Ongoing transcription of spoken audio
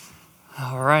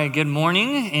All right, good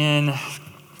morning and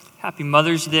happy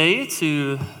Mother's Day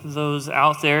to those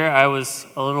out there. I was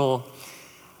a little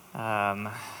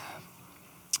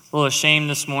ashamed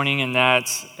this morning in that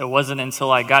it wasn't until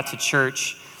I got to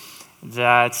church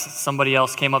that somebody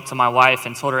else came up to my wife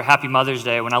and told her Happy Mother's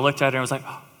Day. When I looked at her, I was like,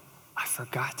 oh, I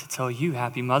forgot to tell you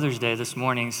Happy Mother's Day this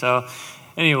morning. So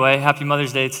anyway, Happy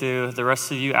Mother's Day to the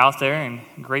rest of you out there, and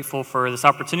grateful for this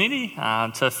opportunity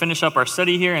to finish up our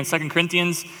study here in 2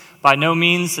 Corinthians. By no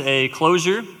means a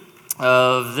closure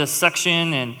of this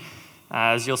section, and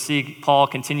as you'll see, Paul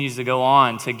continues to go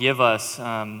on to give us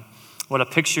what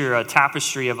a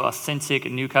tapestry of authentic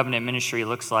New Covenant ministry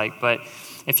looks like. But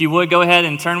if you would, go ahead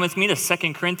and turn with me to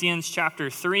 2 Corinthians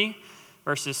chapter 3,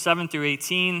 verses 7 through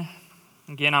 18.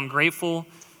 Again, I'm grateful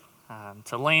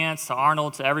to Lance, to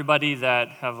Arnold, to everybody that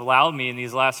have allowed me in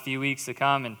these last few weeks to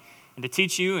come and to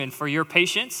teach you, and for your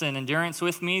patience and endurance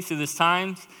with me through this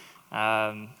time.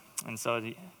 And so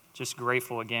just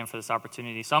grateful again for this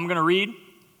opportunity. So I'm going to read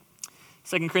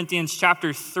 2 Corinthians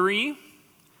chapter 3.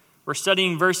 We're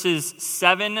studying verses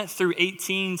 7 through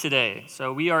 18 today.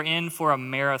 So we are in for a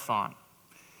marathon.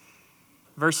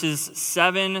 Verses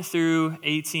 7 through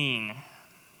 18.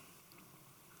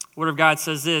 Word of God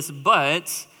says this: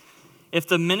 "But if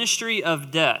the ministry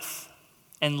of death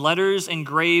and letters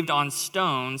engraved on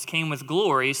stones came with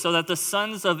glory, so that the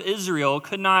sons of Israel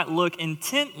could not look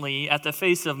intently at the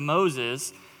face of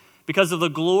Moses because of the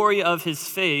glory of his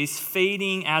face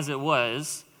fading as it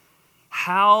was,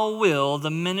 how will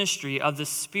the ministry of the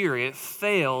Spirit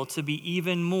fail to be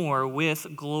even more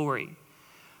with glory?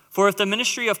 For if the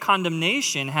ministry of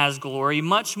condemnation has glory,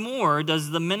 much more does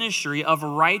the ministry of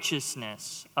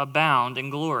righteousness abound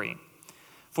in glory.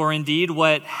 For indeed,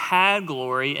 what had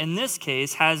glory in this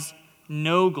case has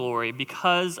no glory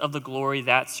because of the glory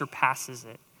that surpasses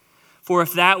it. For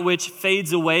if that which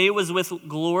fades away was with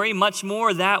glory, much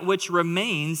more that which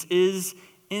remains is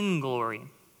in glory.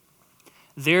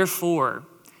 Therefore,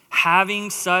 having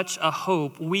such a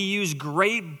hope, we use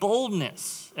great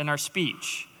boldness in our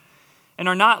speech, and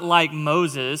are not like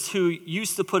Moses, who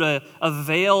used to put a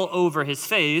veil over his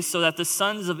face so that the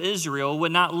sons of Israel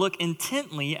would not look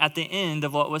intently at the end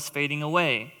of what was fading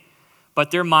away. But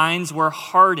their minds were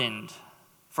hardened.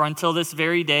 For until this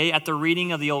very day, at the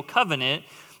reading of the Old Covenant,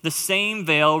 the same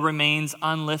veil remains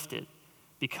unlifted,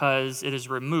 because it is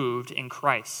removed in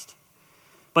Christ.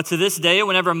 But to this day,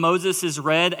 whenever Moses is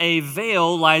read, a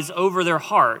veil lies over their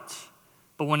heart.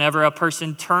 But whenever a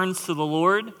person turns to the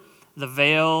Lord, the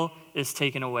veil is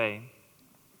taken away.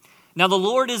 Now the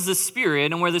Lord is the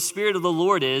Spirit, and where the Spirit of the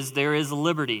Lord is, there is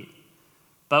liberty.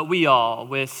 But we all,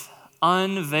 with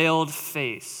unveiled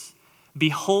face,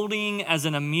 beholding as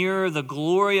in a mirror the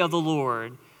glory of the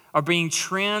Lord, are being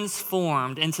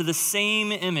transformed into the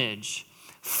same image,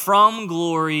 from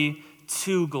glory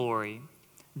to glory,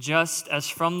 just as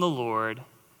from the Lord,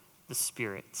 the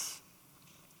Spirit."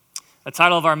 The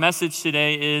title of our message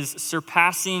today is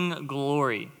Surpassing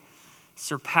Glory.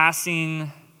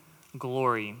 Surpassing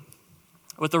glory.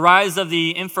 With the rise of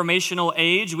the informational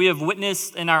age, we have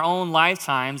witnessed in our own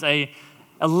lifetimes a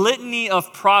litany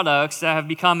of products that have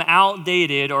become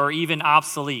outdated or even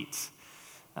obsolete.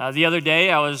 The other day,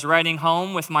 I was riding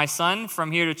home with my son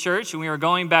from here to church, and we were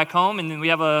going back home, and we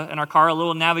have in our car a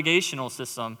little navigational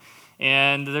system.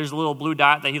 And there's a little blue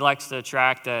dot that he likes to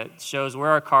track that shows where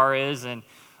our car is and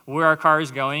where our car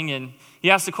is going. And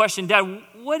he asked the question, "Dad,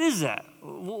 what is that?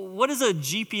 What is a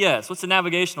GPS? What's a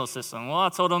navigational system?" Well, I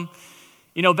told him,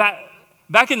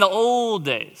 back in the old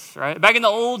days, right? Back in the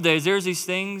old days, there's these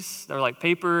things that were like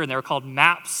paper, and they were called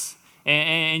maps.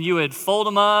 And you would fold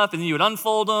them up, and then you would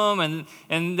unfold them,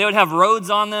 and they would have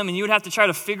roads on them, and you would have to try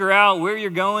to figure out where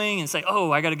you're going and say,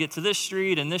 oh, I got to get to this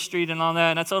street and all that.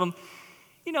 And I told him,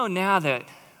 now that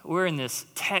we're in this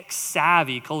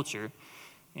tech-savvy culture,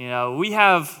 we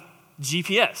have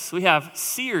GPS. We have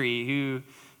Siri, who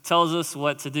tells us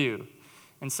what to do.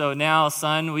 And so now,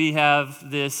 son, we have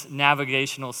this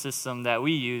navigational system that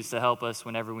we use to help us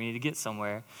whenever we need to get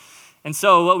somewhere. And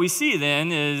so what we see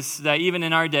then is that even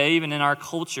in our day, even in our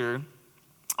culture,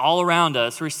 all around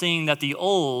us, we're seeing that the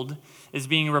old is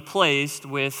being replaced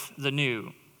with the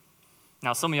new.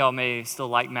 Now, some of y'all may still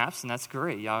like maps, and that's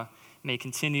great. Y'all may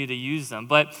continue to use them.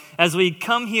 But as we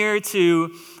come here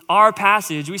to our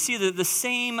passage, we see that the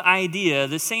same idea,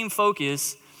 the same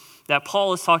focus that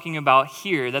Paul is talking about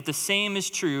here, that the same is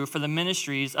true for the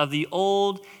ministries of the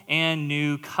Old and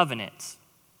New Covenant.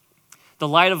 The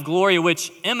light of glory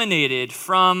which emanated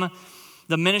from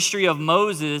the ministry of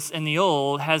Moses in the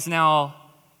Old has now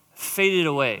faded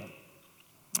away.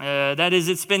 That is,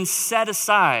 it's been set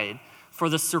aside for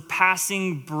the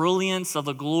surpassing brilliance of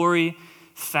the glory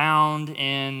found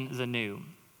in the new.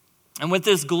 And with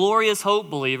this glorious hope,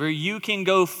 believer, you can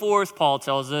go forth, Paul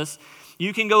tells us,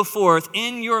 you can go forth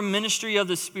in your ministry of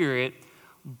the Spirit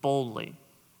boldly.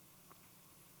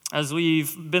 As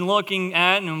we've been looking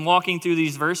at and walking through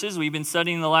these verses, we've been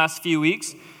studying the last few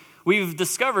weeks, we've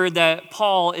discovered that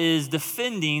Paul is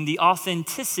defending the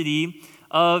authenticity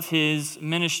of his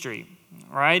ministry,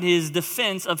 right? His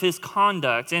defense of his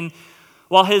conduct. And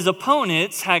while his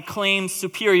opponents had claimed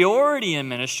superiority in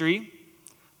ministry,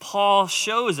 Paul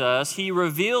shows us, he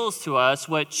reveals to us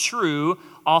what true,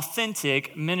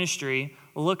 authentic ministry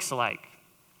looks like.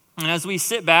 And as we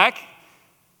sit back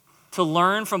to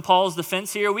learn from Paul's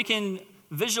defense here, we can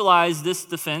visualize this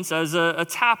defense as a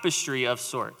tapestry of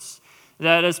sorts.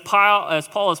 That as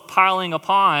Paul is piling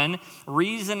upon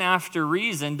reason after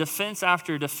reason, defense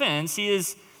after defense, he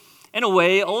is, in a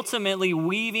way, ultimately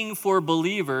weaving for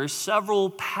believers several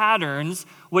patterns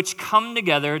which come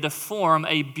together to form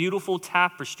a beautiful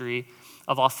tapestry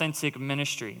of authentic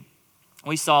ministry.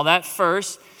 We saw that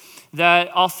first, that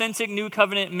authentic new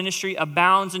covenant ministry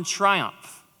abounds in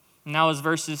triumph. And that was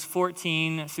verses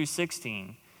 14 through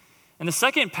 16. And the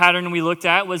second pattern we looked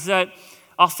at was that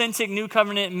authentic new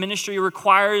covenant ministry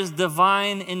requires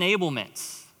divine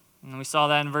enablement. And we saw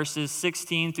that in verses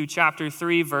 16 through chapter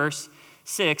 3, verse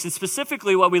 6. And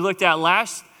specifically what we looked at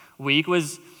last week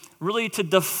was really to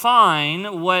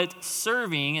define what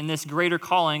serving in this greater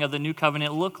calling of the new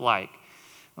covenant looked like.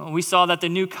 We saw that the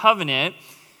new covenant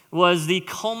was the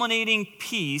culminating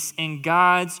piece in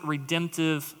God's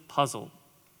redemptive puzzle.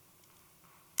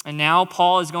 And now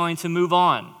Paul is going to move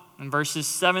on in verses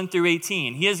 7 through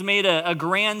 18. He has made a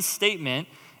grand statement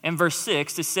in verse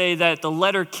 6 to say that the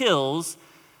letter kills,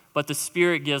 but the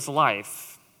Spirit gives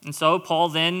life. And so Paul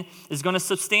then is going to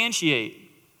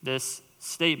substantiate this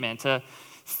statement, to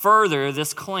further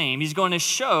this claim. He's going to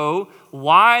show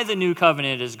why the new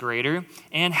covenant is greater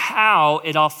and how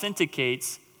it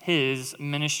authenticates his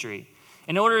ministry.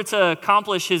 In order to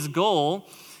accomplish his goal,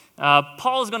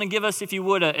 Paul is going to give us, if you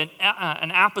would, an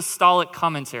apostolic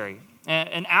commentary,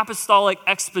 an apostolic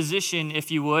exposition, if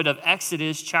you would, of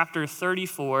Exodus chapter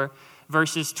 34,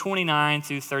 verses 29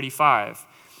 through 35.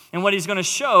 And what he's going to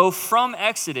show from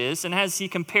Exodus, and as he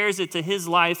compares it to his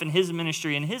life and his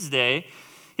ministry in his day,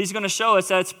 he's going to show us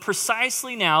that it's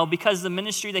precisely now, because the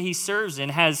ministry that he serves in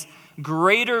has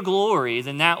greater glory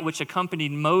than that which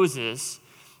accompanied Moses,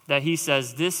 that he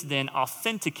says this then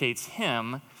authenticates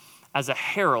him as a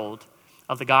herald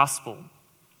of the gospel.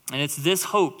 And it's this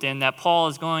hope then that Paul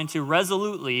is going to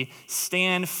resolutely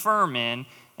stand firm in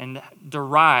and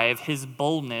derive his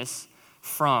boldness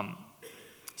from.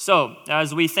 So,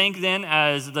 as we think then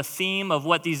as the theme of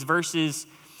what these verses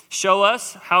show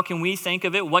us, how can we think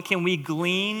of it? What can we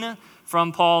glean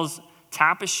from Paul's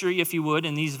tapestry, if you would,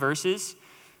 in these verses?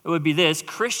 It would be this: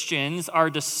 Christians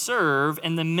are to serve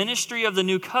in the ministry of the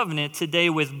new covenant today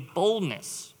with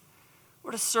boldness.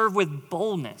 We're to serve with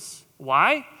boldness.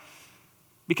 Why?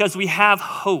 Because we have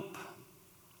hope.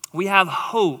 We have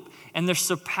hope and the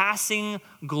surpassing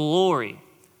glory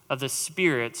of the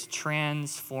Spirit's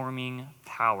transforming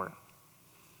power.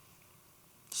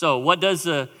 So, what does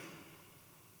the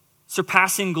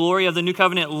surpassing glory of the new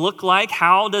covenant look like?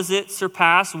 How does it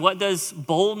surpass? What does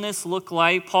boldness look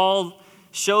like? Paul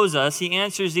shows us, he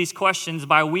answers these questions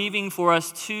by weaving for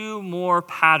us two more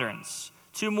patterns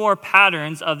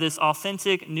of this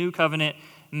authentic new covenant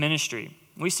ministry.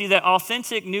 We see that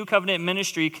authentic new covenant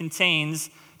ministry contains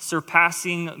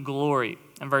surpassing glory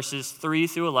in verses 3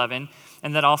 through 11,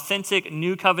 and that authentic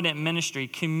new covenant ministry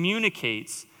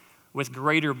communicates with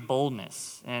greater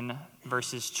boldness in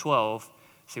verses 12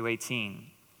 through 18.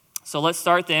 So let's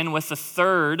start then with the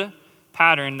third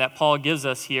pattern that Paul gives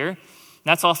us here.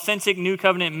 That's authentic new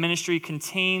covenant ministry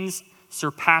contains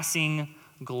surpassing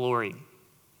glory.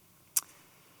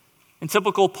 In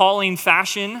typical Pauline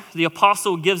fashion, the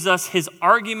apostle gives us his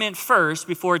argument first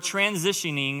before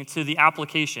transitioning to the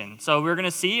application. So we're going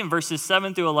to see in verses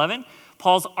 7 through 11,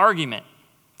 Paul's argument.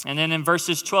 And then in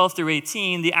verses 12 through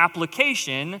 18, the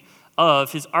application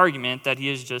of his argument that he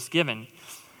has just given.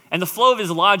 And the flow of his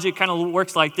logic kind of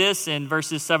works like this in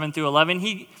verses 7 through 11.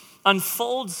 He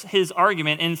unfolds his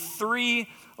argument in three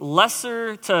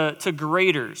lesser to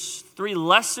greater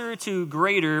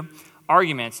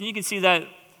arguments. And you can see that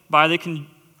by the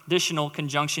conditional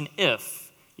conjunction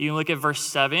if. You can look at verse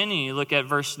 7 and you look at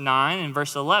verse 9 and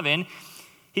verse 11.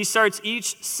 He starts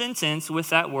each sentence with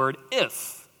that word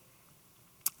if.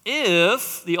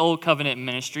 If the old covenant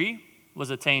ministry was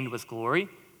attained with glory,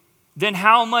 then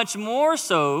how much more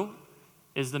so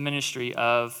is the ministry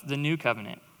of the new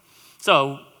covenant?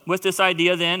 So with this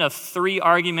idea then of three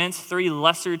arguments, three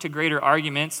lesser to greater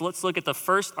arguments, let's look at the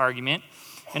first argument,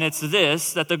 and it's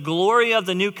this, that the glory of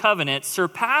the new covenant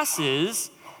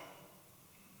surpasses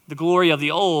the glory of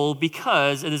the old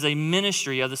because it is a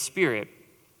ministry of the Spirit.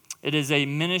 It is a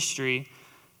ministry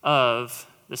of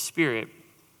the Spirit.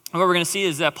 And what we're going to see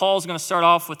is that Paul's going to start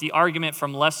off with the argument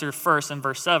from lesser first in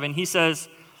verse 7. He says,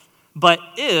 "But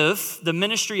if the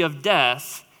ministry of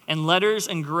death and letters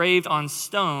engraved on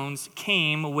stones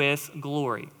came with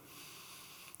glory."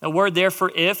 The word there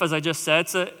for if, as I just said,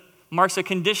 marks a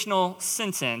conditional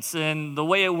sentence. And the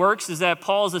way it works is that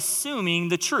Paul's assuming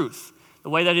the truth. The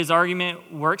way that his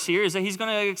argument works here is that he's going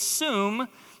to assume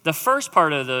the first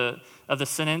part of the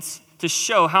sentence to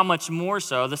show how much more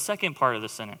so the second part of the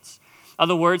sentence. In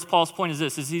other words, Paul's point is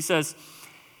this, is he says,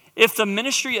 if the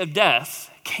ministry of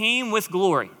death came with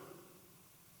glory,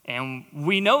 and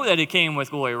we know that it came with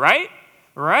glory, right?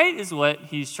 Right is what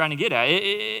he's trying to get at.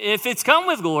 If it's come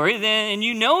with glory, then, and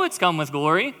you know it's come with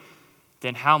glory,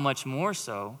 then how much more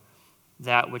so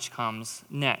that which comes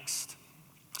next?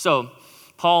 So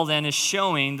Paul then is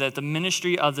showing that the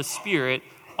ministry of the Spirit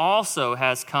also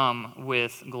has come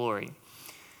with glory.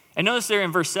 And notice there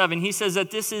in verse 7, he says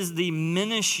that this is the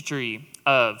ministry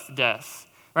of death,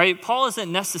 right? Paul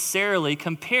isn't necessarily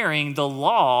comparing the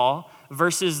law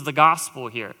versus the gospel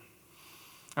here.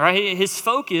 All right, his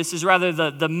focus is rather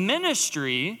the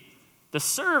ministry, the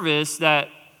service that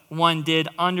one did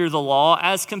under the law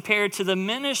as compared to the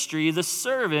ministry, the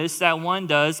service that one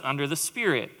does under the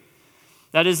Spirit.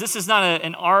 That is, this is not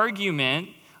an argument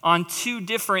on two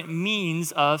different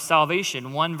means of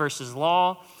salvation, one versus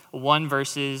law, one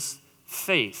versus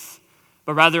faith,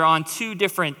 but rather on two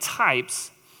different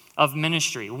types of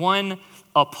ministry, one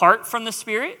apart from the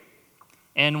Spirit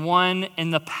and one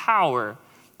in the power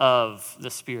of the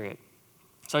Spirit.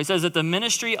 So he says that the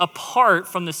ministry apart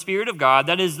from the Spirit of God,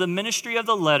 that is the ministry of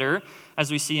the letter,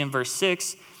 as we see in verse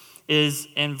 6, is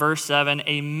in verse 7,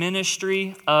 a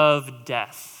ministry of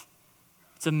death.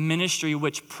 It's a ministry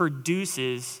which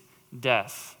produces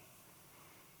death.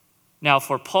 Now,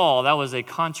 for Paul, that was a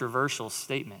controversial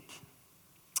statement.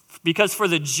 Because for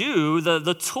the Jew,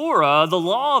 the Torah, the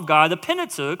law of God, the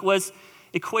Pentateuch, was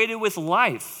equated with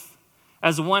life.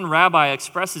 As one rabbi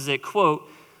expresses it, quote,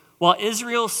 "While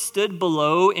Israel stood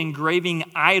below engraving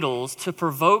idols to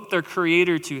provoke their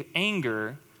Creator to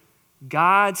anger,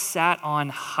 God sat on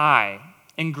high,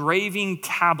 engraving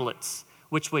tablets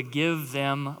which would give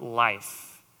them life."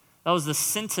 That was the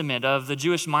sentiment of the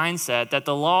Jewish mindset, that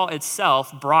the law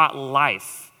itself brought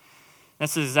life.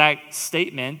 That's the exact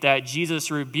statement that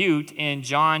Jesus rebuked in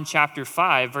John chapter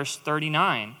 5, verse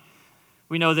 39.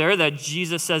 We know there that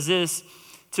Jesus says this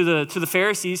to the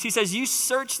Pharisees. He says, "You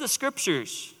search the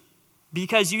scriptures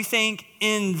because you think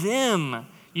in them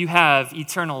you have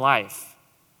eternal life.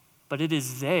 But it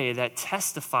is they that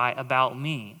testify about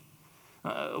me."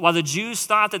 While the Jews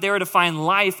thought that they were to find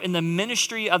life in the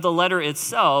ministry of the letter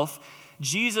itself,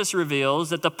 Jesus reveals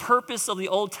that the purpose of the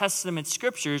Old Testament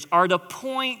scriptures are to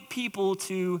point people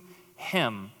to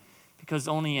him, because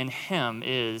only in him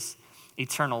is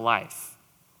eternal life.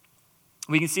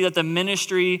 We can see that the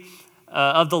ministry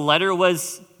of the letter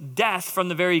was death from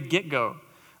the very get-go,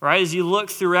 right? As you look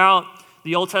throughout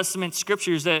the Old Testament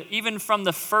scriptures, that even from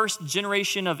the first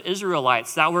generation of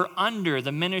Israelites that were under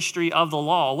the ministry of the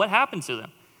law, what happened to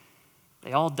them?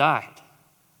 They all died.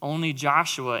 Only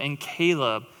Joshua and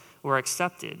Caleb were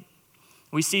accepted.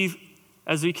 We see,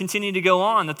 as we continue to go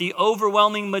on, that the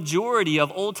overwhelming majority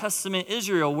of Old Testament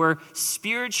Israel were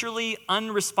spiritually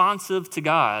unresponsive to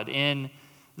God and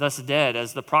thus dead,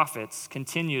 as the prophets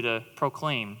continue to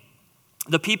proclaim.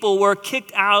 The people were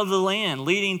kicked out of the land,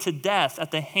 leading to death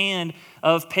at the hand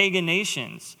of pagan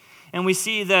nations. And we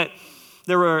see that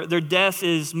their death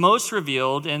is most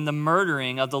revealed in the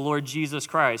murdering of the Lord Jesus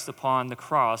Christ upon the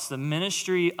cross. The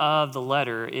ministry of the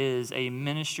letter is a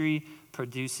ministry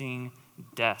producing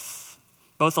death.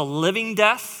 Both a living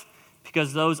death,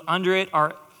 because those under it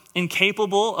are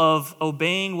incapable of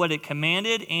obeying what it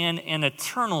commanded, and an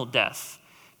eternal death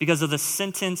because of the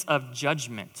sentence of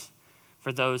judgment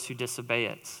for those who disobey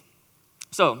it.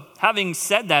 So, having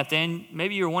said that, then,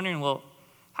 maybe you're wondering, well,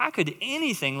 how could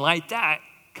anything like that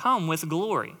come with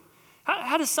glory?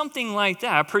 How does something like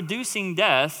that, producing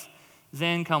death,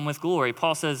 then come with glory?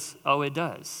 Paul says, oh, it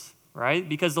does, right?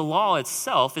 Because the law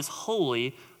itself is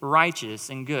holy, righteous,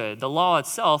 and good. The law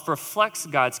itself reflects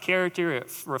God's character,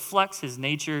 it reflects his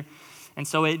nature, and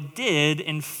so it did,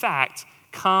 in fact,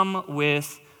 come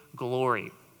with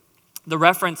glory. The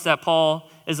reference that Paul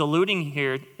is alluding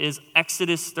here is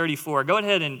Exodus 34. Go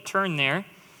ahead and turn there.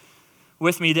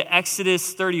 with me to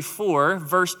Exodus 34,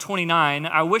 verse 29.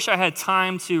 I wish I had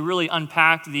time to really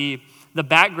unpack the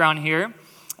background here.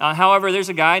 However, there's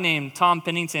a guy named Tom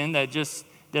Pennington that just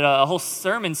did a whole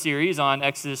sermon series on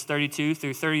Exodus 32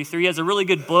 through 33. He has a really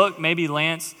good book. Maybe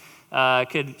Lance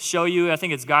could show you. I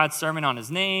think it's God's Sermon on His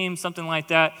Name, something like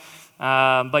that.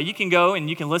 But you can go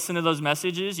and you can listen to those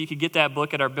messages. You could get that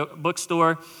book at our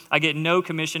bookstore. I get no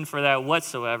commission for that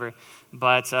whatsoever,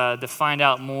 but to find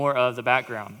out more of the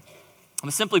background.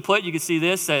 Simply put, you can see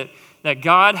this, that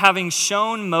God, having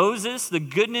shown Moses the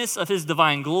goodness of his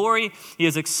divine glory, he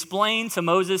has explained to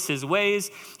Moses his ways.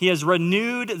 He has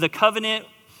renewed the covenant.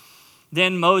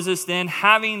 Then Moses,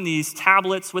 having these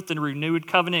tablets with the renewed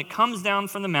covenant, comes down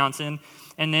from the mountain.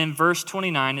 And then verse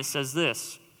 29, it says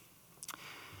this.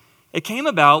 It came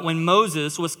about when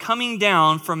Moses was coming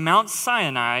down from Mount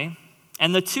Sinai,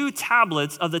 and the 2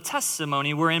 tablets of the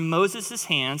testimony were in Moses'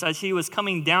 hands as he was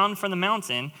coming down from the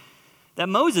mountain, that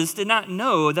Moses did not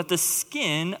know that the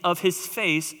skin of his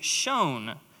face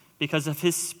shone because of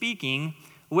his speaking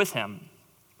with him.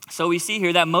 So we see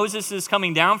here that Moses is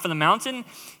coming down from the mountain.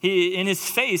 In his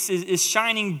face is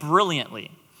shining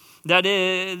brilliantly. That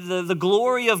the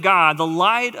glory of God, the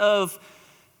light of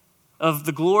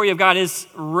the glory of God is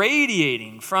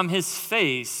radiating from his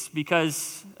face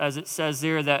because, as it says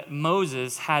there, that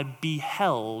Moses had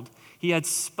beheld, he had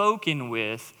spoken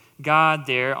with God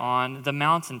there on the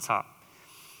mountaintop.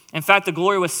 In fact, the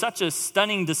glory was such a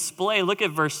stunning display. Look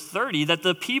at verse 30, that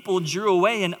the people drew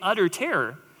away in utter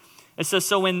terror. It says,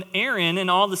 so when Aaron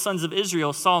and all the sons of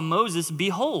Israel saw Moses,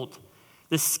 behold,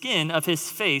 the skin of his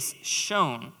face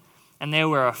shone, and they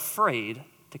were afraid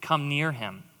to come near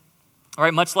him. All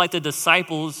right, much like the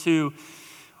disciples who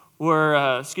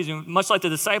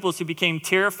became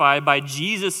terrified by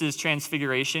Jesus'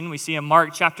 transfiguration. We see in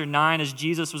Mark chapter 9 as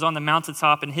Jesus was on the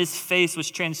mountaintop and his face was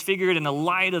transfigured and the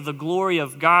light of the glory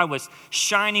of God was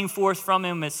shining forth from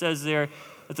him. It says there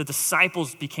that the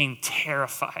disciples became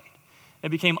terrified. They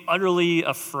became utterly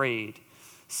afraid.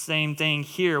 Same thing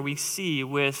here we see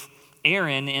with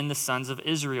Aaron and the sons of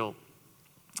Israel.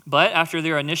 But after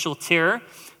their initial terror,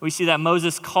 we see that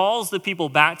Moses calls the people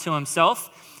back to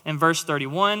himself in verse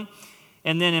 31.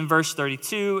 And then in verse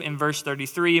 32, in verse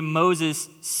 33, Moses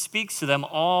speaks to them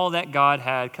all that God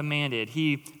had commanded.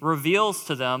 He reveals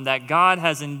to them that God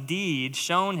has indeed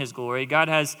shown his glory. God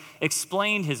has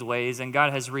explained his ways, and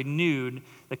God has renewed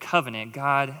the covenant.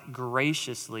 God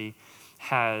graciously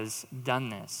has done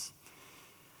this.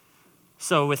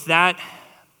 So with that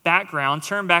background,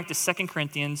 turn back to 2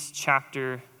 Corinthians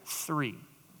chapter 3.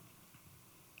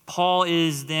 Paul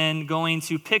is then going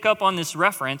to pick up on this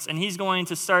reference, and he's going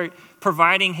to start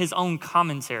providing his own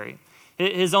commentary,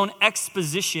 his own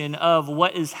exposition of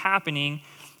what is happening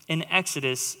in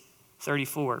Exodus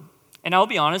 34. And I'll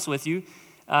be honest with you,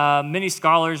 many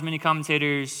scholars, many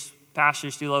commentators,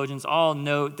 pastors, theologians all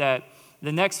note that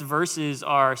the next verses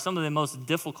are some of the most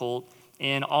difficult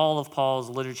in all of Paul's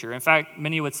literature. In fact,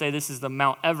 many would say this is the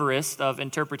Mount Everest of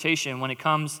interpretation when it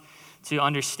comes to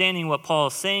understanding what Paul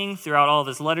is saying throughout all of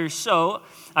his letters. So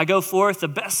I go forth the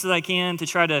best that I can to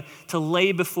try to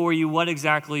lay before you what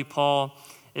exactly Paul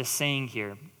is saying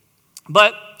here.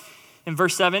 But in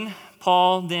verse 7,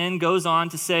 Paul then goes on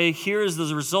to say, here is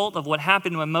the result of what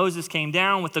happened when Moses came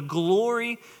down with the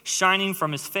glory shining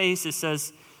from his face. It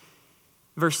says,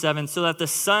 verse 7, so that the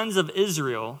sons of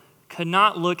Israel could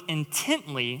not look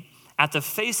intently at the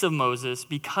face of Moses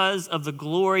because of the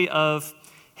glory of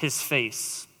his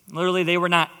face. Literally, they were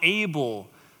not able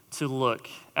to look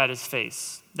at his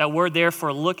face. That word there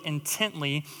for look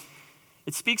intently,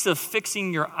 it speaks of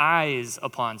fixing your eyes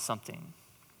upon something,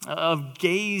 of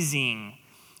gazing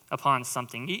upon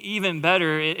something. Even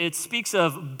better, it speaks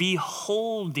of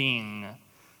beholding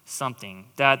something,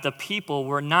 that the people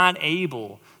were not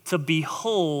able to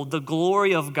behold the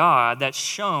glory of God that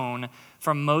shone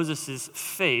from Moses'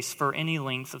 face for any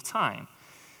length of time.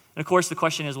 And of course, the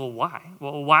question is, well, why?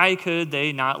 Well, why could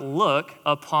they not look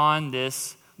upon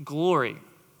this glory?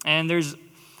 And there's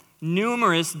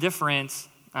numerous different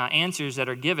answers that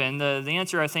are given. The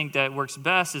answer I think that works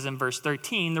best is in verse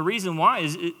 13. The reason why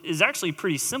is actually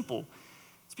pretty simple.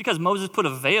 It's because Moses put a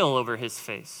veil over his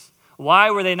face. Why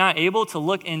were they not able to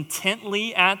look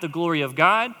intently at the glory of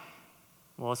God?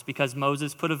 Well, it's because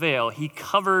Moses put a veil. He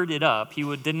covered it up.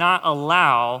 He did not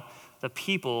allow the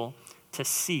people to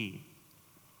see.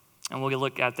 And we'll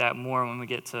look at that more when we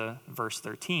get to verse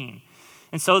 13.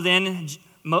 And so then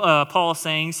Paul is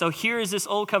saying, so here is this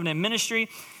old covenant ministry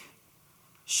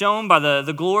shown by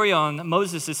the glory on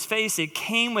Moses' face. It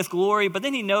came with glory, but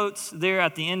then he notes there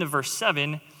at the end of verse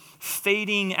 7,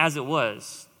 fading as it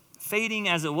was. fading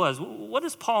as it was. What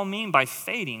does Paul mean by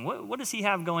fading? What does he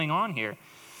have going on here?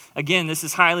 Again, this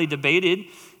is highly debated.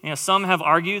 Some have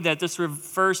argued that this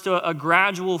refers to a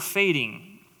gradual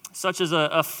fading, such as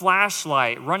a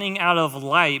flashlight running out of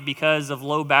light because of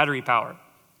low battery power.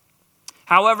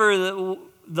 However,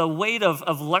 the weight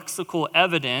of lexical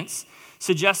evidence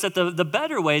suggests that the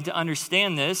better way to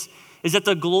understand this is that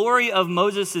the glory of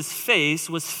Moses' face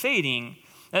was fading.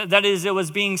 That is, it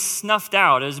was being snuffed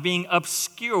out. It was being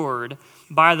obscured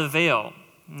by the veil.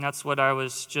 And that's what I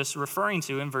was just referring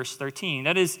to in verse 13.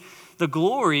 That is, the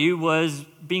glory was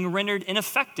being rendered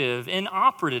ineffective,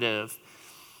 inoperative.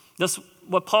 That's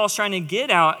what Paul's trying to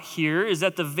get out here, is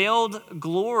that the veiled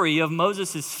glory of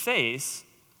Moses' face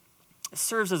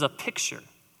serves as a picture.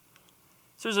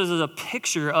 It serves as a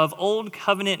picture of old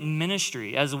covenant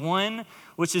ministry as one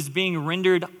which is being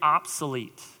rendered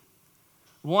obsolete,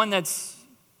 one that's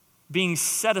being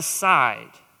set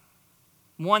aside,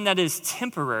 one that is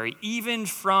temporary, even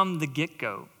from the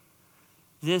get-go.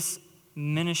 This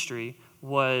ministry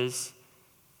was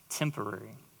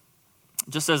temporary.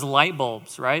 Just as light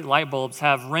bulbs, right? Light bulbs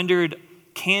have rendered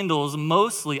candles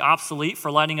mostly obsolete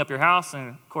for lighting up your house,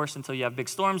 and of course, until you have big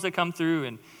storms that come through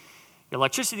and your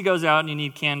electricity goes out and you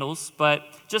need candles. But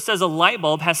just as a light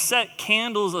bulb has set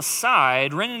candles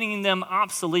aside, rendering them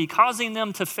obsolete, causing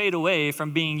them to fade away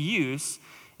from being used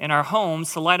in our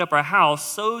homes to light up our house,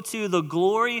 so too the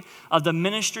glory of the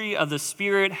ministry of the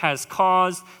Spirit has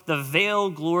caused the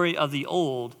veiled glory of the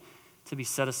old to be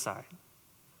set aside.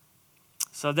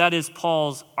 So that is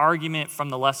Paul's argument from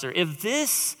the lesser. If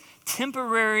this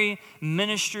temporary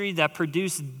ministry that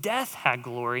produced death had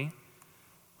glory,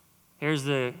 here's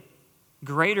the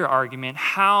greater argument: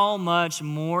 how much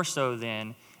more so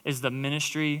then is the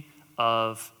ministry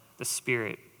of the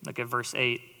Spirit? Look at verse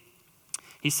 8.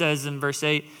 He says in verse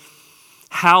 8,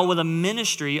 how will the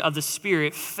ministry of the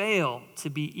Spirit fail to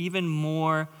be even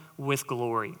more with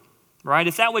glory? Right?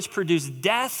 If that which produced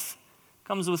death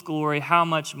comes with glory, how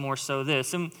much more so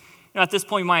this? And at this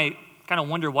point, you might kind of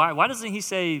wonder why. Why doesn't he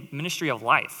say ministry of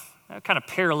life? That kind of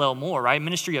parallel more, right?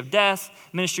 Ministry of death,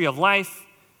 ministry of life.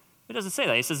 He doesn't say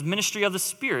that. He says ministry of the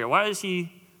Spirit. Why does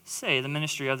he say the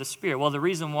ministry of the Spirit? Well, the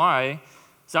reason why,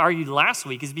 as I argued last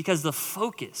week, is because the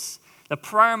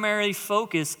primary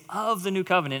focus of the new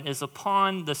covenant is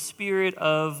upon the Spirit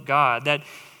of God. That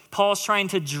Paul's trying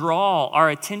to draw our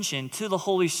attention to the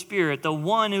Holy Spirit, the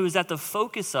one who is at the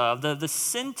focus of, the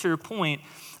center point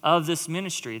of this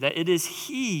ministry. That it is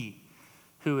He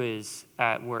who is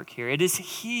at work here. It is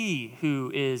He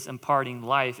who is imparting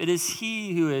life. It is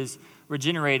He who is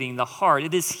regenerating the heart.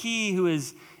 It is He who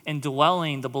is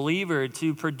indwelling the believer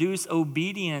to produce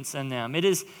obedience in them. It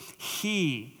is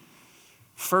He.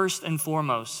 First and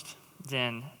foremost,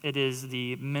 then, it is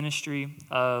the ministry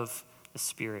of the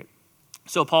Spirit.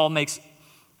 So Paul makes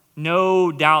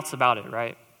no doubts about it,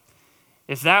 right?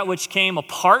 If that which came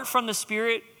apart from the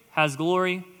Spirit has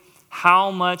glory,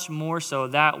 how much more so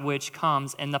that which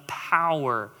comes in the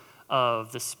power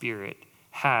of the Spirit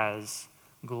has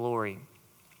glory.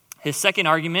 His second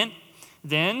argument,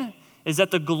 then, is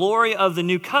that the glory of the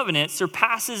new covenant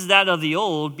surpasses that of the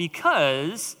old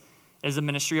because it is a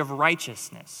ministry of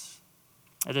righteousness.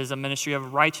 It is a ministry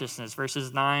of righteousness,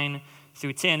 verses 9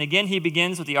 through 10. Again, he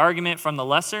begins with the argument from the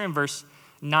lesser. In verse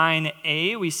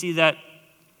 9a, we see that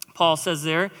Paul says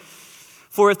there,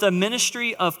 for if the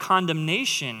ministry of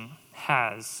condemnation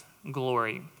has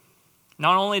glory,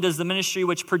 not only does the ministry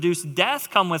which produced death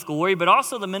come with glory, but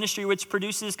also the ministry which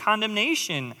produces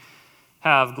condemnation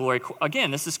have glory.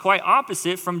 Again, this is quite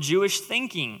opposite from Jewish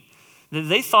thinking.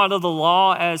 They thought of the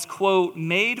law as, quote,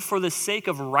 made for the sake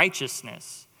of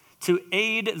righteousness, to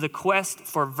aid the quest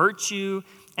for virtue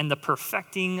and the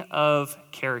perfecting of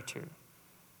character.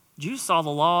 Jews saw the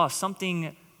law as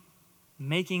something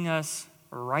making us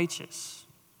righteous.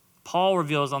 Paul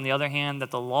reveals, on the other hand,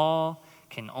 that the law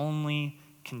can only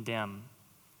condemn.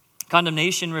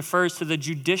 Condemnation refers to the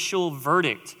judicial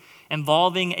verdict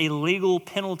involving a legal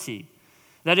penalty.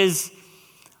 That is,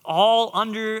 all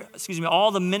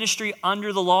the ministry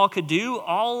under the law could do,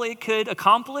 all it could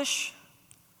accomplish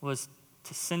was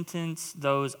to sentence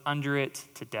those under it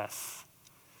to death.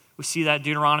 We see that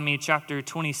Deuteronomy chapter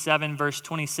 27, verse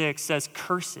 26 says,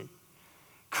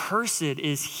 Cursed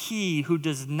is he who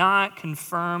does not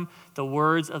confirm the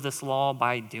words of this law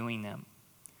by doing them.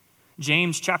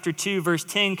 James chapter 2, verse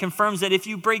 10 confirms that if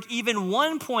you break even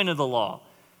one point of the law,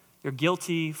 you're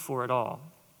guilty for it all.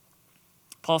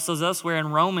 Paul says elsewhere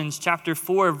in Romans chapter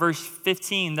 4, verse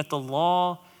 15, that the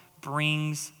law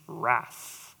brings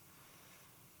wrath.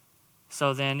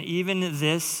 So then, even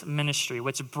this ministry,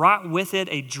 which brought with it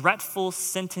a dreadful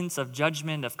sentence of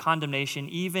judgment, of condemnation,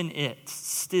 even it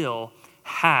still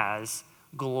has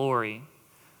glory.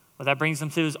 Well, that brings him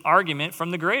to his argument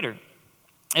from the greater.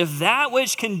 If that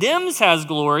which condemns has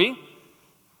glory,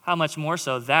 how much more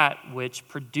so that which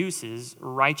produces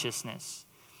righteousness?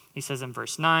 He says in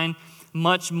verse 9,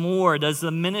 much more does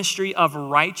the ministry of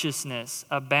righteousness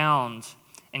abound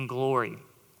in glory.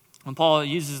 When Paul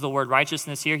uses the word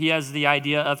righteousness here, he has the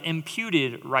idea of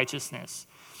imputed righteousness,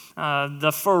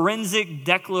 the forensic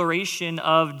declaration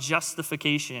of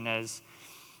justification, as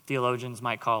theologians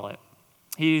might call it.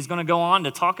 He's going to go on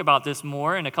to talk about this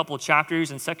more in a couple of chapters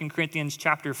in 2 Corinthians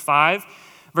chapter 5,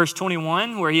 verse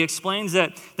 21, where he explains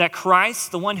that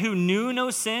Christ, the one who knew no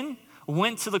sin,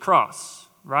 went to the cross,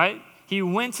 right? He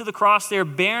went to the cross there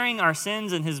bearing our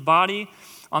sins in his body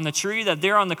on the tree, that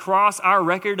there on the cross our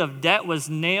record of debt was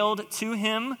nailed to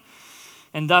him,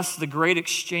 and thus the great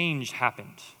exchange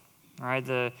happened. All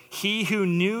right, he who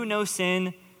knew no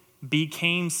sin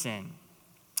became sin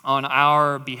on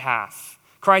our behalf.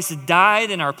 Christ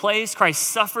died in our place. Christ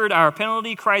suffered our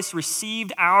penalty. Christ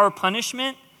received our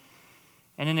punishment.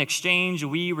 And in exchange,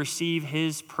 we receive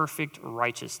his perfect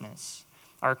righteousness.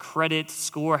 Our credit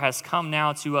score has come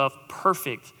now to a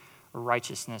perfect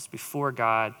righteousness before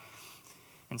God.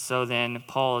 And so then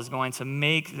Paul is going to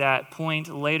make that point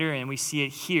later, and we see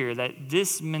it here, that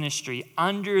this ministry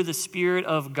under the Spirit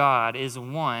of God is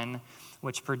one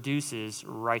which produces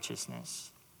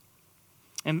righteousness.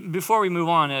 And before we move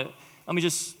on, let me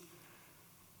just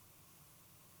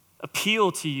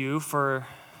appeal to you for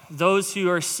those who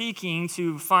are seeking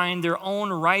to find their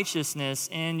own righteousness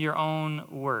in your own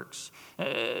works.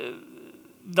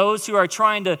 Those who are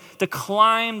trying to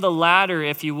climb the ladder,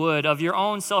 if you would, of your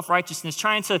own self-righteousness,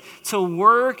 trying to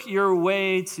work your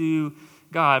way to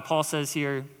God. Paul says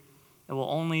here, it will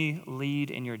only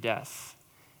lead in your death.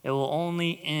 It will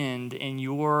only end in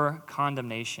your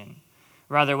condemnation.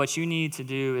 Rather, what you need to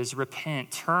do is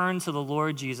repent, turn to the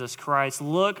Lord Jesus Christ,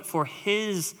 look for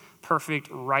his perfect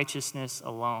righteousness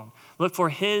alone. Look for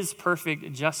his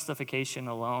perfect justification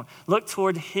alone. Look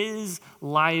toward his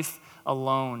life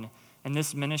alone. And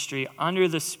this ministry under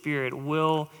the Spirit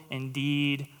will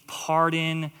indeed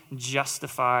pardon,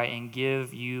 justify, and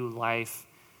give you life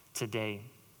today.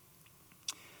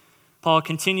 Paul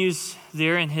continues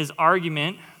there in his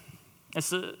argument.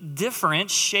 It's a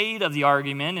different shade of the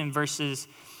argument in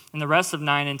the rest of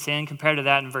 9 and 10 compared to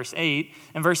that in verse 8.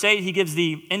 In verse 8, he gives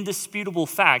the indisputable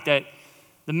fact that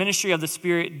the ministry of the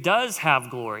Spirit does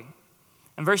have glory.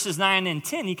 In verses 9 and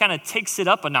 10, he kind of takes it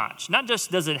up a notch. Not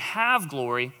just does it have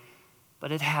glory,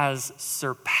 but it has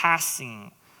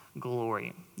surpassing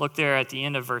glory. Look there at the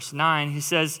end of verse 9. He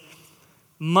says,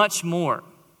 much more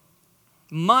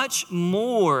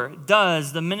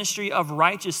does the ministry of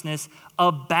righteousness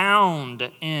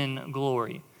abound in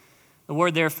glory. The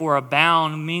word therefore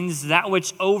abound means that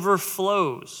which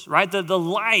overflows, right? The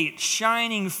light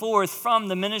shining forth from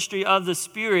the ministry of the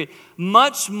Spirit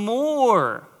much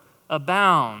more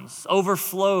abounds,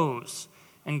 overflows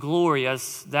in glory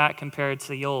as that compared to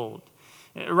the old.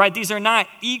 Right? These are not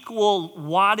equal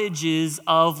wattages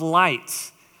of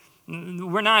light.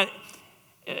 We're not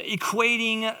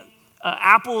equating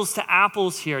apples to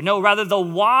apples here. No, rather the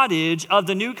wattage of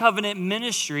the new covenant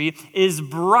ministry is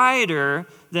brighter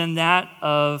than that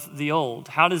of the old.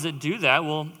 How does it do that?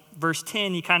 Well, verse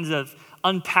 10, he kind of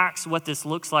unpacks what this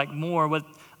looks like more, what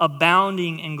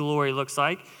abounding in glory looks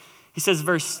like. He says,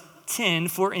 verse 10,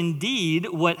 for indeed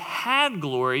what had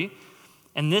glory,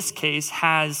 in this case,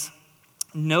 has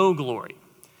no glory.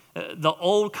 The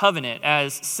old covenant,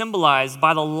 as symbolized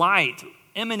by the light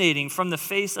emanating from the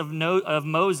face of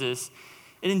Moses,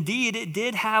 indeed it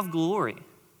did have glory.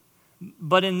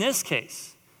 But in this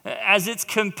case, as it's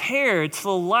compared to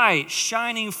the light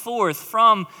shining forth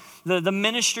from the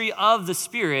ministry of the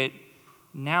Spirit,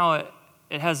 now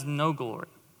it has no glory.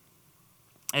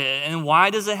 And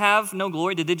why does it have no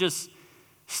glory? Did it just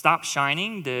stop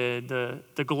shining? Did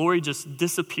the glory just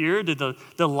disappear? Did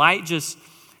the light just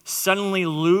suddenly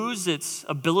lose its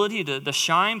ability to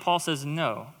shine? Paul says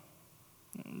no.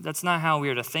 That's not how we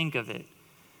are to think of it.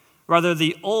 Rather,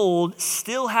 the old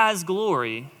still has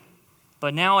glory,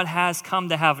 but now it has come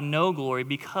to have no glory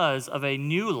because of a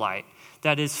new light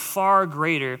that is far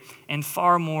greater and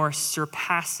far more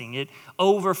surpassing. It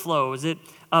overflows, it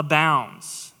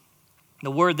abounds.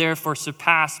 The word there for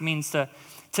surpass means to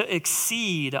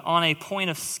exceed on a point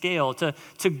of scale, to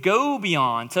go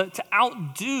beyond, to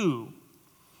outdo.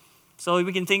 So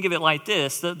we can think of it like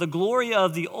this. The glory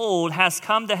of the old has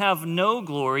come to have no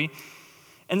glory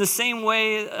in the same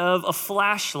way of a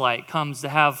flashlight comes to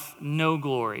have no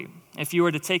glory. if you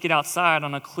were to take it outside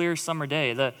on a clear summer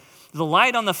day. The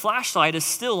light on the flashlight is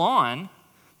still on,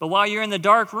 but while you're in the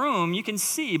dark room, you can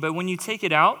see. But when you take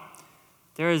it out,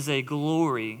 there is a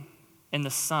glory in the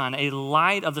sun, a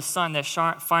light of the sun that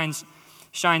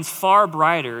shines far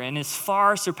brighter and is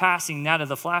far surpassing that of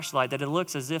the flashlight, that it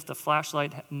looks as if the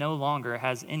flashlight no longer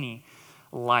has any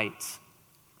light.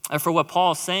 For what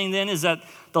Paul is saying then is that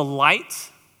the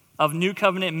light of New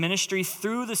Covenant ministry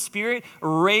through the Spirit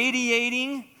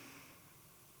radiates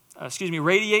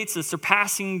a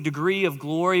surpassing degree of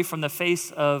glory from the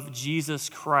face of Jesus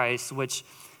Christ, which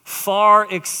far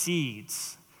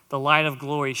exceeds the light of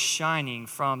glory shining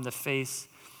from the face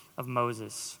of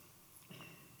Moses.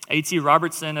 A.T.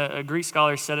 Robertson, a Greek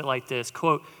scholar, said it like this,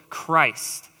 quote,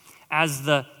 Christ as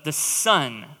the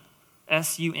Son,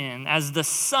 S-U-N, as the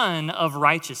Son of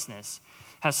righteousness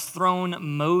has thrown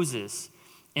Moses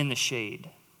in the shade.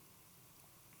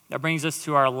 That brings us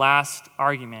to our last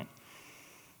argument.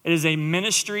 It is a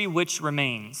ministry which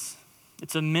remains.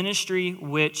 It's a ministry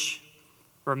which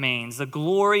remains. The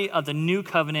glory of the new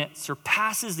covenant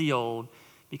surpasses the old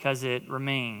because it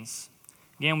remains.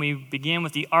 Again, we begin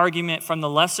with the argument from the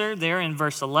lesser there in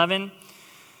verse 11.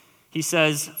 He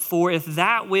says, for if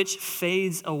that which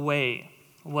fades away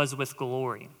was with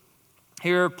glory.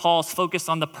 Here, Paul's focused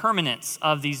on the permanence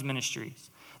of these ministries.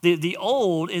 The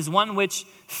old is one which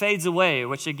fades away,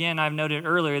 which again, I've noted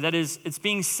earlier, that is, it's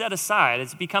being set aside.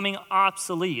 It's becoming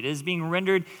obsolete. It is being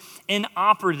rendered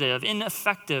inoperative,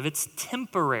 ineffective. It's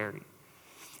temporary.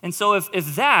 And so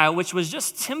if that, which was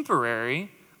just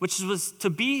temporary, which was to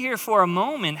be here for a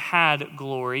moment, had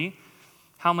glory,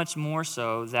 how much more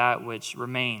so that which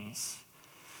remains?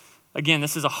 Again,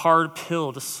 this is a hard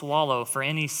pill to swallow for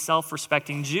any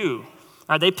self-respecting Jew.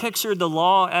 They pictured the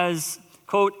law as,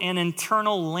 quote, an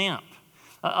eternal lamp,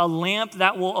 a lamp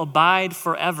that will abide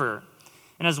forever.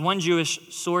 And as one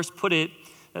Jewish source put it,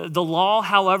 the law,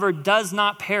 however, does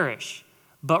not perish,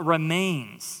 but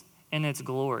remains in its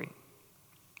glory.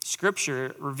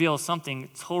 Scripture reveals something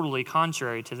totally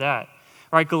contrary to that.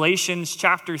 Right? Galatians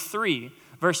chapter 3,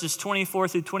 verses 24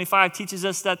 through 25 teaches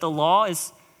us that the law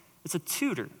it's a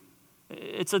tutor.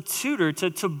 It's a tutor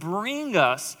to bring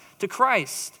us to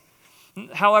Christ.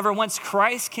 However, once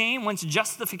Christ came, once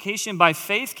justification by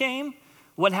faith came,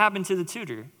 what happened to the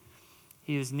tutor?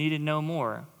 He is needed no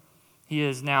more. He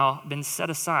has now been set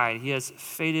aside. He has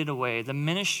faded away. The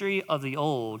ministry of the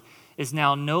old is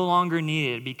now no longer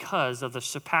needed because of the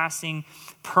surpassing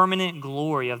permanent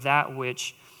glory of that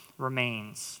which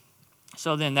remains.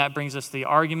 So then that brings us to the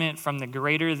argument from the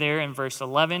greater there in verse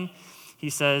 11. He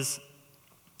says,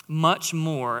 much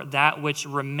more that which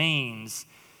remains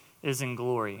is in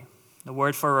glory. The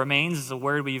word for remains is a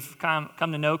word we've come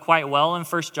to know quite well in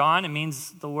 1 John. It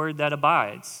means the word that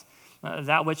abides,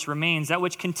 that which remains, that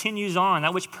which continues on,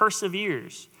 that which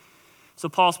perseveres. So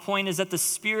Paul's point is that the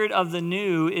spirit of the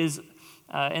new is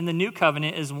in the new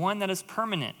covenant is one that is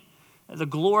permanent. The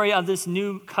glory of this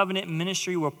new covenant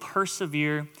ministry will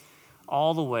persevere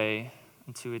all the way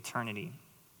into eternity.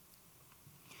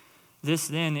 This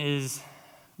then is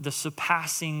the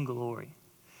surpassing glory.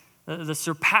 The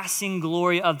surpassing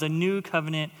glory of the new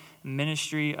covenant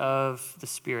ministry of the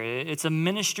Spirit. It's a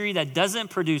ministry that doesn't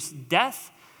produce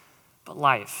death, but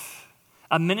life.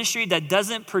 A ministry that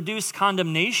doesn't produce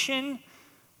condemnation,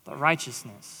 but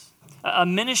righteousness. A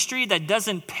ministry that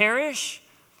doesn't perish,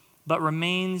 but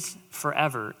remains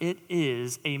forever. It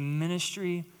is a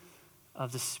ministry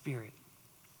of the Spirit.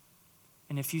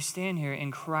 And if you stand here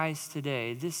in Christ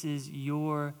today, this is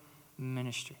your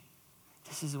ministry.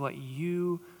 This is what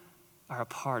you are a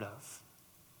part of.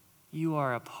 You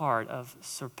are a part of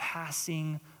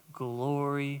surpassing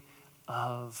glory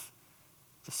of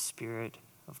the Spirit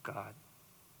of God.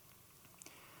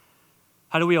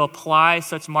 How do we apply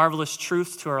such marvelous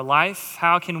truths to our life?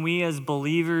 How can we as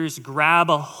believers grab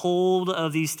a hold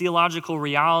of these theological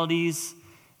realities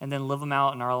and then live them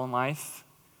out in our own life?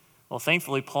 Well,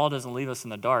 thankfully, Paul doesn't leave us in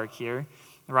the dark here,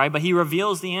 right? But he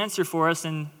reveals the answer for us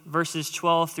in verses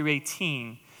 12 through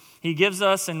 18. He gives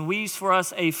us and weaves for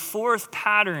us a fourth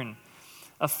pattern.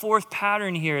 A fourth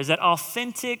pattern here is that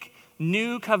authentic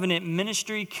new covenant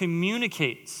ministry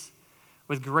communicates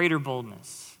with greater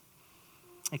boldness.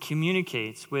 It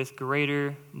communicates with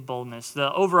greater boldness.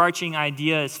 The overarching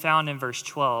idea is found in verse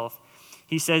 12.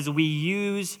 He says, we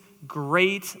use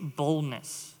great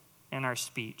boldness in our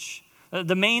speech.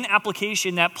 The main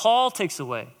application that Paul takes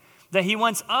away, that he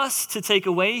wants us to take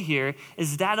away here,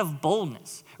 is that of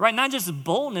boldness, right? Not just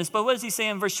boldness, but what does he say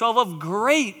in verse 12? Of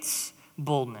great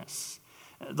boldness.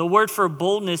 The word for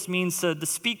boldness means to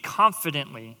speak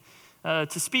confidently,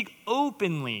 to speak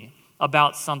openly,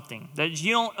 about something, that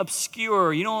you don't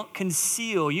obscure, you don't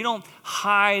conceal, you don't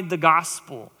hide the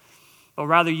gospel, but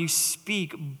rather you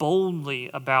speak boldly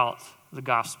about the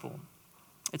gospel.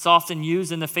 It's often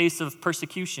used in the face of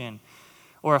persecution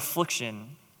or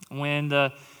affliction. When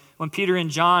Peter and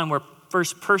John were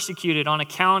first persecuted on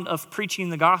account of preaching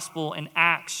the gospel in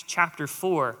Acts chapter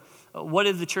 4, what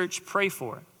did the church pray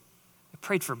for? They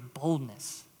prayed for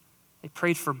boldness. They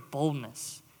prayed for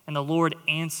boldness, and the Lord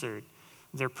answered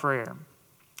their prayer.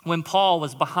 When Paul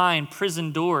was behind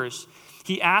prison doors,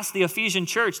 he asked the Ephesian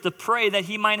church to pray that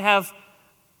he might have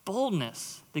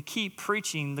boldness to keep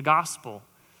preaching the gospel.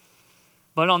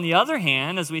 But on the other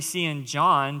hand, as we see in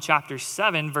John chapter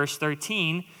 7, verse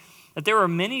 13, that there were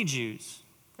many Jews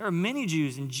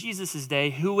in Jesus'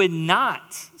 day who would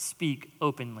not speak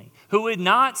openly, who would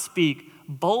not speak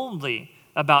boldly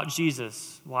about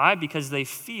Jesus. Why? Because they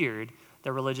feared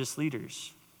the religious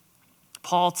leaders.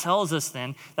 Paul tells us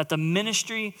then that the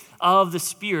ministry of the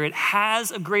Spirit has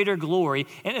a greater glory,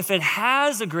 and if it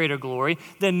has a greater glory,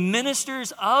 then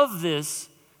ministers of this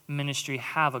ministry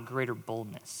have a greater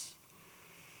boldness.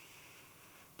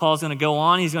 Paul's going to go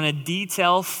on. He's going to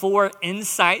detail 4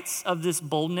 insights of this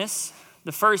boldness.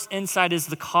 The first insight is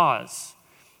the cause.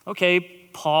 Okay,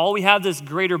 Paul, we have this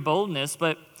greater boldness,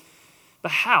 but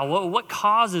how? What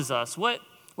causes us? What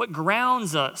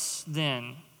grounds us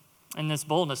then in this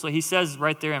boldness? Well, he says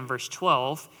right there in verse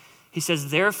 12, he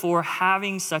says, therefore,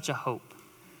 having such a hope.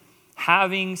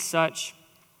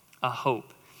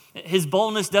 His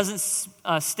boldness doesn't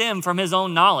stem from his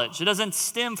own knowledge. It doesn't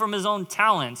stem from his own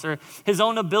talents or his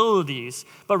own abilities,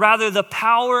 but rather the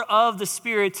power of the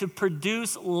Spirit to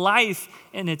produce life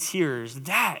in its hearers.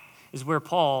 That is where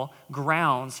Paul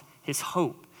grounds his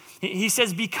hope. He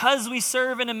says, because we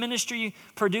serve in a ministry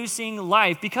producing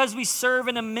life, because we serve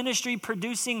in a ministry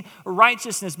producing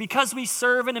righteousness, because we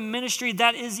serve in a ministry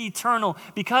that is eternal,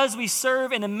 because we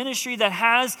serve in a ministry that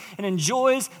has and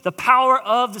enjoys the power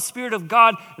of the Spirit of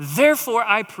God, therefore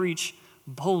I preach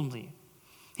boldly.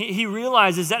 He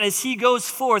realizes that as he goes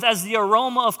forth as the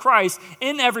aroma of Christ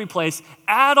in every place,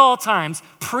 at all times,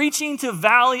 preaching to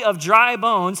valley of dry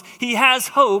bones, he has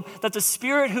hope that the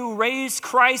Spirit who raised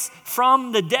Christ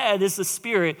from the dead is the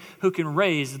Spirit who can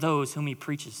raise those whom he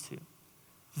preaches to.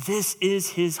 This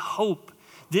is his hope.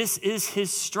 This is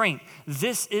his strength.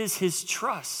 This is his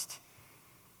trust.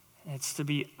 It's to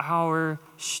be our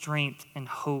strength and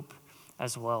hope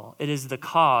as well. It is the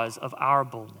cause of our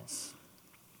boldness.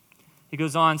 He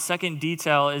goes on, second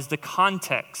detail is the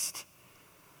context.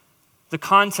 The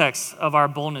context of our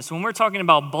boldness. When we're talking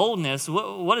about boldness,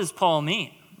 what does Paul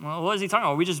mean? Well, what is he talking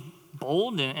about? Are we just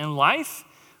bold in life?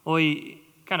 Well, he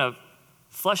kind of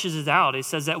fleshes it out. He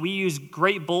says that we use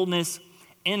great boldness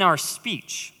in our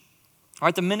speech. All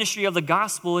right, the ministry of the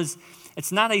gospel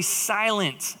it's not a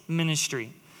silent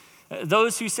ministry.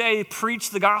 Those who say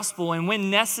preach the gospel and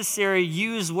when necessary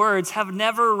use words have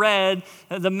never read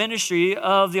the ministry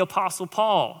of the Apostle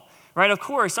Paul, right? Of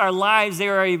course, our lives, they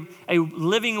are a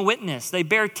living witness. They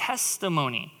bear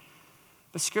testimony.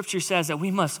 But Scripture says that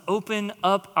we must open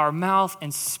up our mouth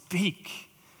and speak.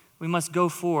 We must go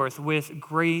forth with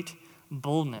great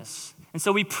boldness. And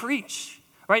so we preach,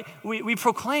 right? We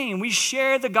proclaim, we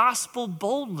share the gospel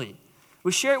boldly.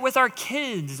 We share it with our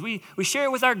kids. We share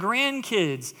it with our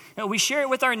grandkids. We share it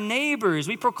with our neighbors.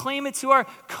 We proclaim it to our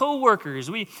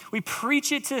coworkers. We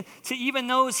preach it to even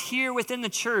those here within the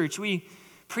church. We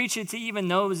preach it to even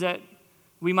those that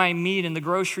we might meet in the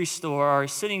grocery store or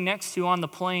sitting next to on the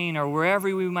plane or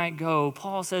wherever we might go.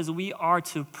 Paul says we are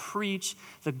to preach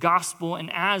the gospel,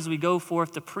 and as we go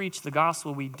forth to preach the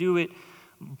gospel, we do it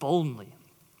boldly.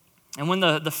 And when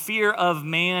the fear of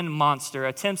man monster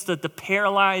attempts to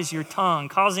paralyze your tongue,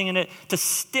 causing it to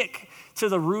stick to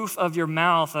the roof of your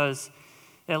mouth as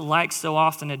it likes so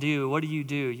often to do, what do?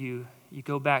 You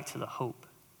go back to the hope.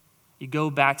 You go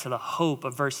back to the hope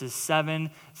of verses 7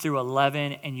 through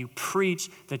 11, and you preach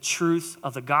the truth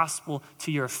of the gospel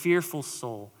to your fearful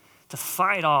soul, to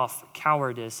fight off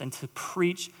cowardice and to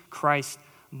preach Christ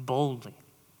boldly.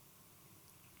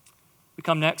 We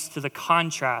come next to the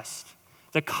contrast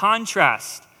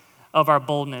of our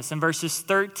boldness in verses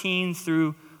 13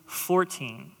 through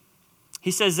 14.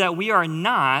 He says that we are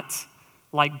not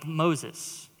like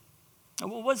Moses.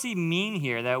 What does he mean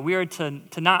here, that we are to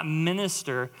not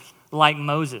minister like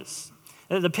Moses?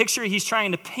 The picture he's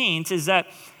trying to paint is that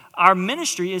our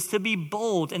ministry is to be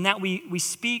bold in that we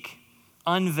speak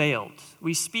unveiled.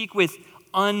 We speak with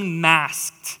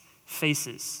unmasked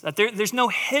faces, that there's no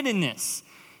hiddenness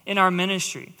in our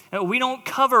ministry. We don't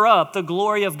cover up the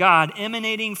glory of God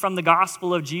emanating from the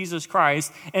gospel of Jesus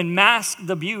Christ and mask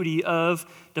the beauty of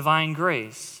divine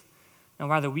grace. No,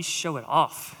 rather we show it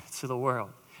off to the world.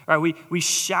 Right? We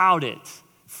shout it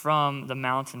from the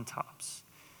mountaintops.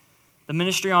 The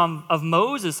ministry of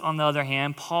Moses, on the other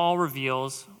hand, Paul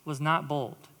reveals, was not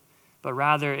bold, but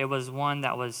rather it was one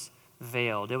that was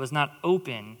veiled. It was not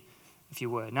open, if you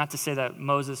would. Not to say that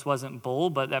Moses wasn't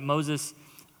bold, but that Moses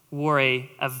wore a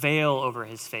veil over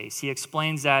his face. He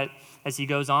explains that as he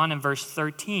goes on in verse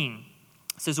 13.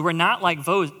 It says, we're not like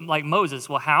Moses.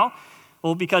 Well, how?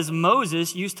 Well, because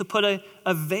Moses used to put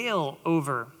a veil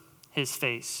over his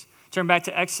face. Turn back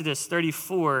to Exodus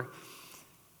 34.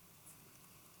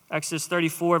 Exodus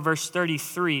 34, verse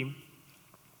 33.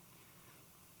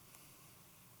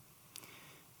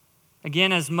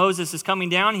 Again, as Moses is coming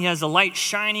down, he has a light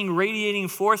shining, radiating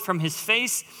forth from his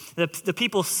face. The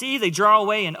people see, they draw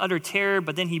away in utter terror,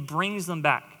 but then he brings them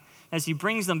back. As he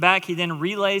brings them back, he then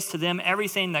relays to them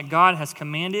everything that God has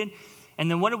commanded. And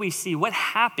then what do we see? What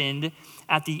happened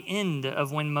at the end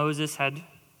of when Moses had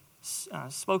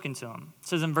spoken to him? It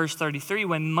says in verse 33,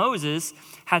 when Moses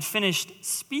had finished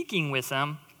speaking with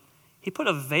them, he put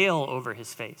a veil over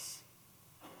his face.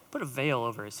 Put a veil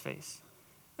over his face.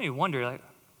 You wonder, like,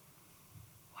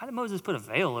 why did Moses put a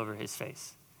veil over his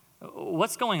face?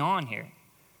 What's going on here?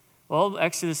 Well,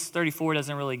 Exodus 34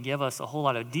 doesn't really give us a whole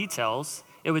lot of details.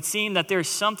 It would seem that there's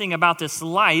something about this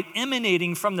light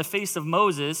emanating from the face of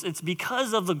Moses. It's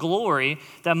because of the glory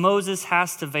that Moses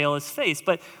has to veil his face.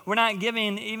 But we're not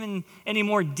given even any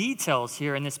more details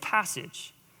here in this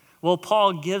passage. Well,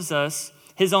 Paul gives us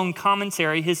his own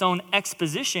commentary, his own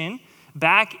exposition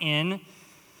back in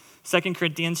 2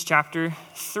 Corinthians chapter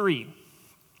 3.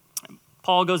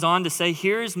 Paul goes on to say,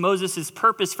 here's Moses'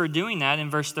 purpose for doing that in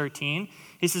verse 13.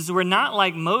 He says, we're not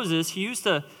like Moses. He used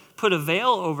to put a veil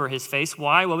over his face.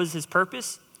 Why? What was his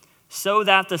purpose? So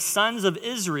that the sons of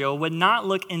Israel would not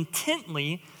look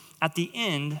intently at the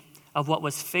end of what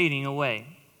was fading away.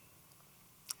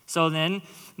 So then,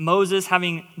 Moses,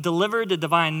 having delivered the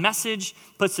divine message,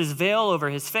 puts his veil over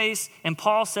his face. And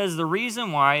Paul says the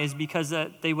reason why is because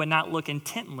that they would not look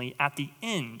intently at the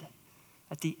end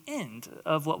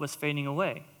of what was fading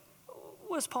away.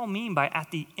 What does Paul mean by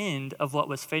at the end of what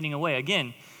was fading away?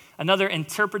 Again, another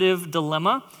interpretive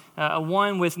dilemma,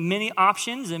 one with many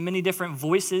options and many different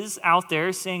voices out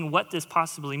there saying what this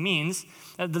possibly means.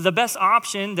 The best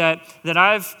option that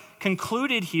I've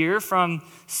concluded here from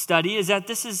study is that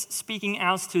this is speaking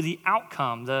out to the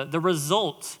outcome, the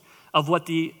result of what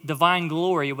the divine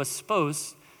glory was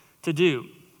supposed to do.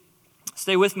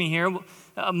 Stay with me here.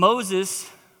 Moses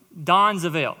dons a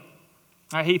veil.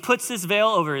 Right, he puts this veil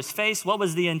over his face. What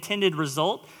was the intended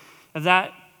result of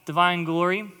that divine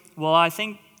glory? Well, I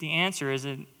think the answer is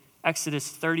in Exodus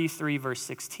 33, verse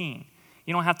 16.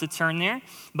 You don't have to turn there,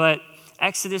 but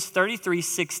Exodus 33,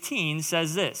 16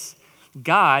 says this.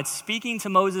 God, speaking to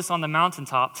Moses on the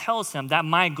mountaintop, tells him that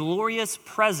my glorious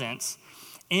presence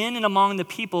in and among the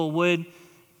people would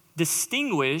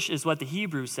distinguish, is what the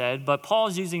Hebrew said, but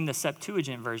Paul's using the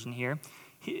Septuagint version here.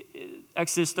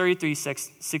 Exodus 33,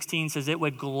 16 says it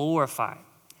would glorify.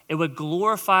 It would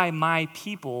glorify my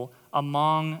people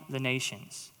among the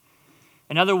nations.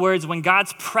 In other words, when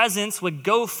God's presence would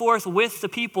go forth with the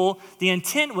people, the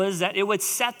intent was that it would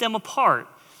set them apart.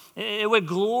 It would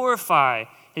glorify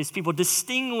his people,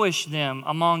 distinguish them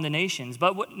among the nations.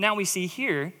 But what now we see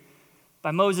here,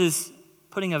 by Moses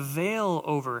putting a veil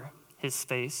over his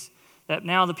face, that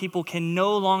now the people can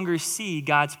no longer see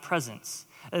God's presence.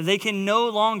 They can no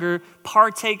longer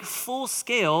partake full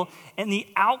scale in the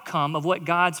outcome of what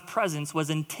God's presence was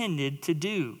intended to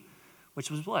do, which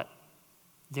was what?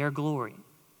 Their glory.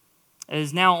 It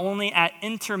is now only at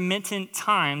intermittent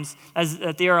times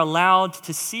that they are allowed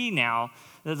to see now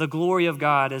the glory of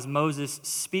God as Moses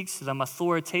speaks to them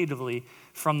authoritatively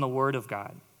from the Word of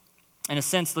God. In a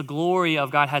sense, the glory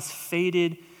of God has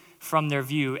faded from their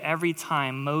view every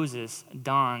time Moses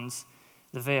dons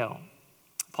the veil.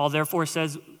 Paul therefore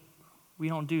says, we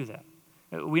don't do that.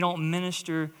 We don't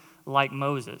minister like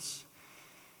Moses.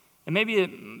 And maybe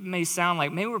it may sound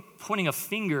like, maybe we're pointing a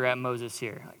finger at Moses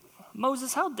here. Like,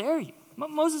 Moses, how dare you?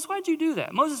 Moses, why'd you do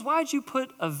that? Moses, why'd you put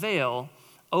a veil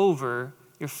over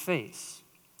your face?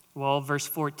 Well, verse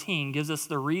 14 gives us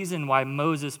the reason why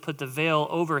Moses put the veil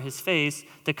over his face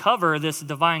to cover this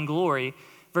divine glory.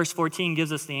 Verse 14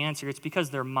 gives us the answer. It's because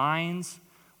their minds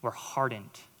were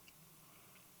hardened.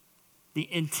 The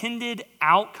intended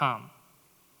outcome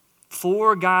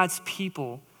for God's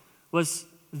people was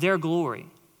their glory.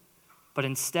 But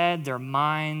instead, their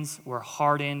minds were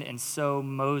hardened, and so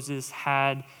Moses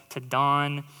had to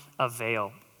don a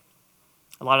veil.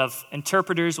 A lot of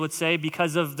interpreters would say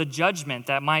because of the judgment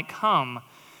that might come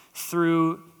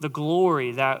through the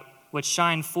glory that would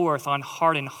shine forth on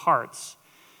hardened hearts.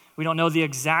 We don't know the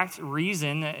exact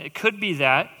reason. It could be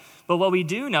that. But what we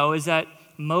do know is that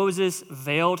Moses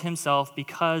veiled himself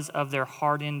because of their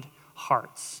hardened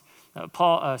hearts.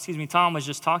 Tom was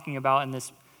just talking about in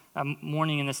this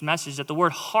morning in this message that the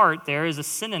word heart there is a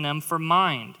synonym for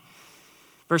mind.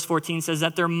 Verse 14 says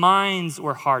that their minds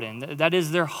were hardened. That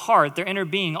is, their heart, their inner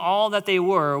being, all that they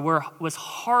was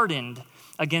hardened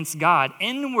against God.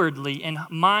 Inwardly, in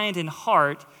mind and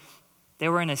heart, they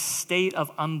were in a state of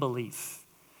unbelief.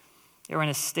 They were in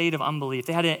a state of unbelief.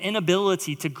 They had an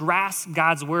inability to grasp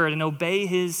God's word and obey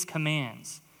his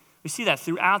commands. We see that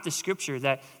throughout the scripture,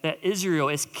 that Israel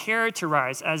is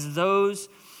characterized as those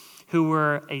who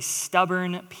were a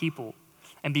stubborn people.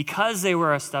 And because they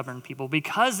were a stubborn people,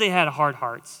 because they had hard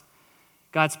hearts,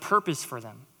 God's purpose for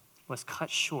them was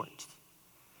cut short.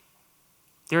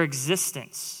 Their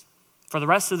existence, for the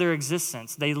rest of their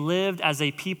existence, they lived as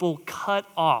a people cut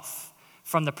off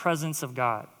from the presence of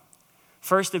God.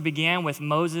 First, it began with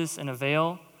Moses in a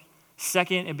veil.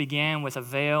 Second, it began with a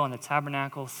veil in the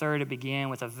tabernacle. Third, it began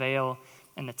with a veil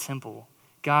in the temple.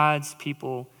 God's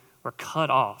people were cut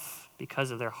off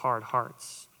because of their hard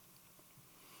hearts.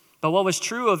 But what was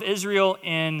true of Israel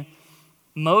in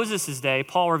Moses' day,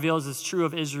 Paul reveals is true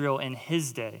of Israel in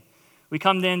his day. We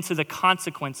come then to the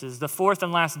consequences. The fourth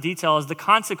and last detail is the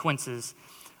consequences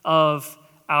of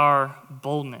our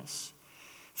boldness.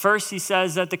 First, he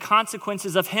says that the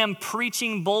consequences of him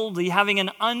preaching boldly, having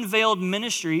an unveiled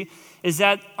ministry, is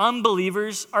that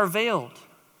unbelievers are veiled.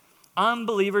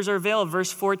 Unbelievers are veiled.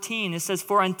 Verse 14, it says,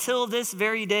 "For until this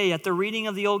very day, at the reading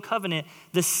of the old covenant,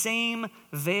 the same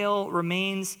veil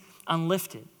remains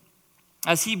unlifted."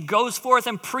 As he goes forth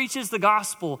and preaches the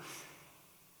gospel,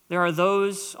 there are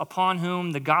those upon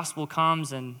whom the gospel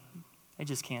comes and they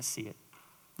just can't see it.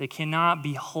 They cannot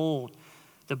behold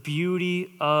the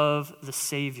beauty of the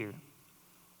Savior.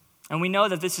 And we know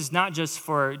that this is not just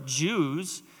for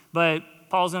Jews, but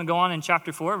Paul's going to go on in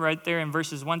chapter 4, right there in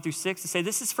verses 1 through 6, to say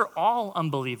this is for all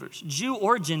unbelievers, Jew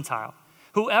or Gentile.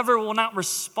 Whoever will not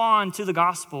respond to the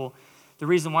gospel, the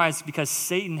reason why is because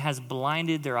Satan has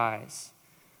blinded their eyes.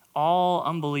 All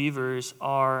unbelievers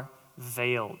are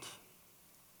veiled.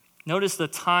 Notice the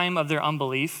time of their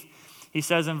unbelief. He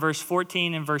says in verse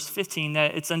 14 and verse 15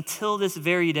 that it's until this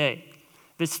very day.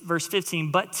 Verse 15,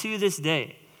 but to this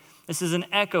day. This is an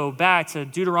echo back to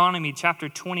Deuteronomy chapter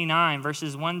 29,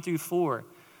 verses 1 through 4,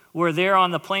 where there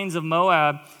on the plains of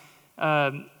Moab,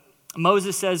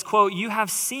 Moses says, quote, "You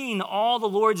have seen all the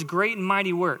Lord's great and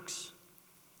mighty works.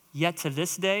 Yet to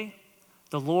this day,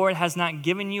 the Lord has not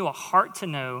given you a heart to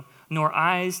know, nor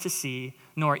eyes to see,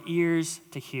 nor ears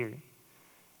to hear."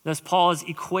 Thus, Paul is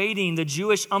equating the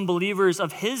Jewish unbelievers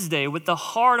of his day with the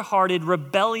hard-hearted,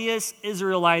 rebellious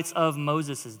Israelites of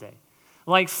Moses' day.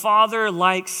 Like father,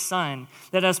 like son,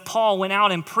 that as Paul went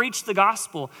out and preached the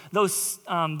gospel, those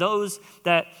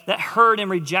that heard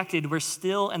and rejected were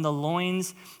still in the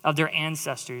loins of their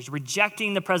ancestors,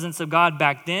 rejecting the presence of God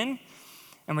back then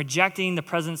and rejecting the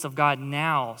presence of God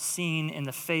now, seen in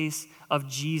the face of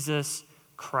Jesus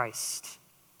Christ.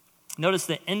 Notice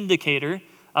the indicator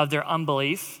of their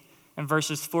unbelief in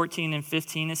verses 14 and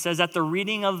 15. It says, at the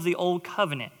reading of the old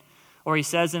covenant, or he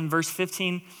says in verse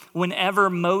 15, whenever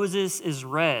Moses is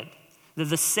read, that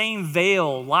the same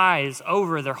veil lies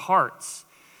over their hearts.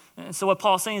 And so what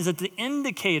Paul's saying is that the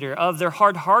indicator of their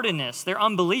hard-heartedness, their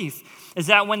unbelief, is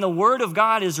that when the word of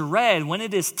God is read, when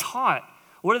it is taught,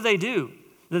 what do?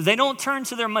 They don't turn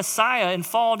to their Messiah and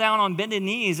fall down on bended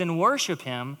knees and worship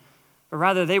him, but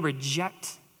rather they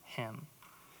reject him.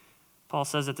 Paul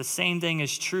says that the same thing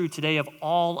is true today of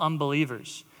all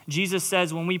unbelievers. Jesus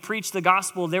says when we preach the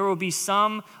gospel, there will be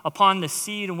some upon the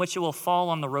seed in which it will fall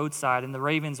on the roadside, and the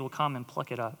ravens will come and pluck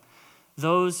it up.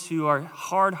 Those who are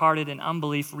hard-hearted in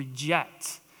unbelief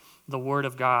reject the word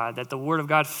of God, that the word of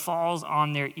God falls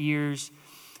on their ears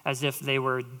as if they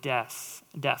were deaf.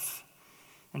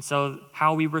 And so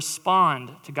how we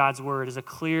respond to God's word is a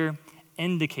clear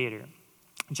indicator,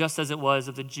 just as it was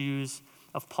of the Jews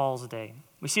of Paul's day.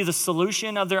 We see the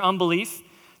solution of their unbelief.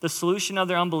 The solution of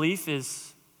their unbelief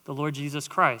is the Lord Jesus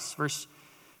Christ. Verse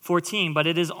 14, but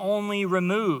it is only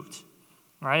removed,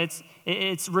 right?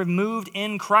 It's removed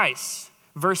in Christ.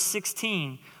 Verse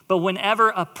 16, but whenever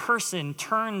a person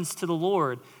turns to the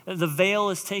Lord, the veil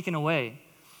is taken away.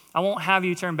 I won't have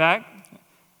you turn back,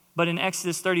 but in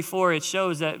Exodus 34, it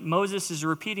shows that Moses is a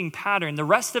repeating pattern the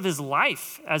rest of his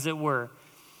life, as it were.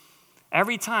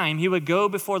 Every time he would go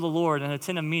before the Lord and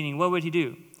attend a meeting, what would he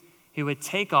do? He would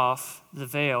take off the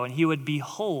veil and he would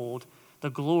behold the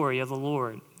glory of the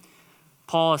Lord.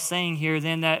 Paul is saying here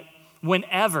then that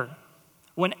whenever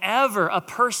Whenever a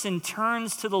person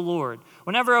turns to the Lord,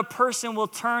 whenever a person will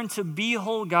turn to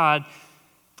behold God,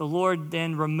 the Lord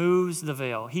then removes the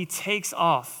veil. He takes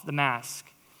off the mask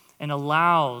and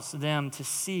allows them to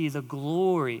see the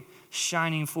glory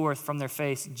shining forth from their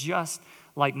face, just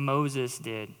like Moses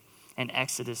did in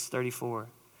Exodus 34.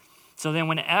 So then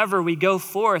whenever we go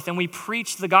forth and we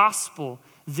preach the gospel,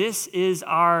 this is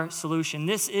our solution.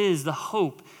 This is the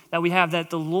hope that we have, that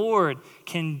the Lord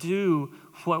can do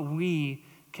what we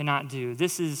cannot do.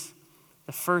 This is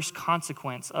the first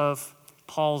consequence of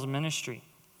Paul's ministry.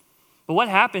 But what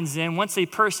happens then once a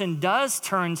person does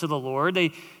turn to the Lord,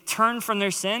 they turn from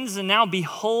their sins and now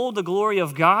behold the glory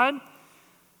of God?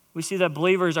 We see that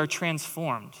believers are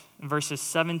transformed in verses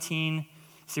 17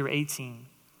 through 18.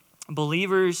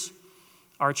 Believers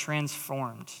are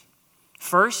transformed.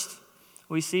 First,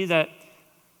 we see that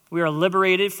we are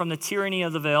liberated from the tyranny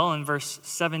of the veil in verse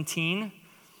 17.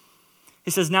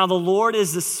 It says, "Now the Lord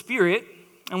is the Spirit,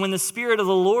 and when the Spirit of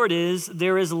the Lord is,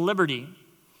 there is liberty."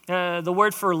 The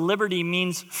word for liberty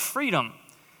means freedom.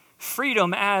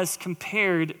 Freedom as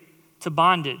compared to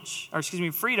bondage,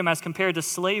 freedom as compared to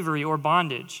slavery or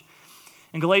bondage.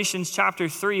 In Galatians chapter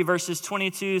 3, verses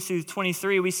 22 through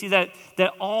 23, we see that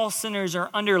all sinners are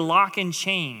under lock and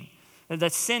chain,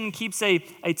 that sin keeps a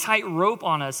tight rope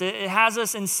on us. It has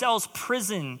us in cell's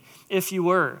prison, if you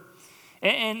were.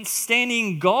 And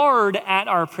standing guard at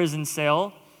our prison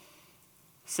cell,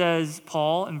 says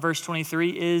Paul in verse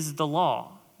 23, is the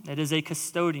law. It is a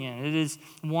custodian. It is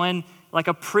one like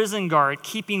a prison guard,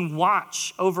 keeping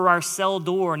watch over our cell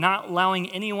door, not allowing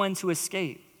anyone to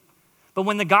escape. But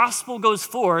when the gospel goes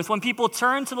forth, when people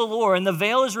turn to the Lord and the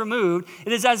veil is removed,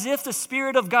 it is as if the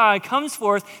Spirit of God comes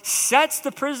forth, sets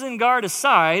the prison guard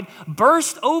aside,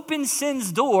 bursts open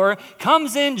sin's door,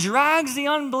 comes in, drags the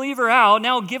unbeliever out,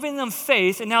 now giving them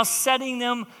faith and now setting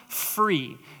them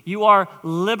free. You are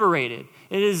liberated.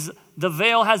 The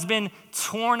veil has been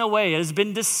torn away. It has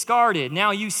been discarded.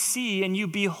 Now you see and you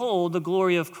behold the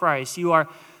glory of Christ. You are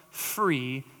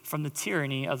free from the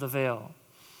tyranny of the veil.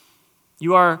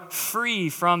 You are free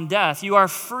from death. You are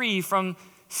free from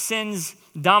sin's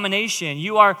domination.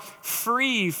 You are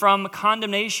free from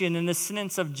condemnation and the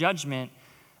sentence of judgment,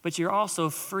 but you're also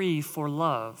free for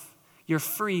love. You're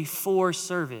free for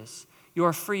service.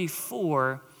 You're free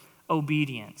for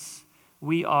obedience.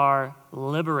 We are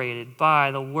liberated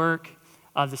by the work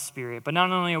of the Spirit. But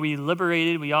not only are we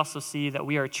liberated, we also see that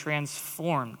we are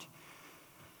transformed.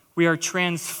 We are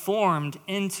transformed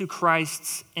into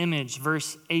Christ's image.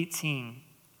 Verse 18.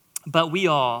 But we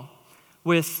all,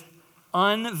 with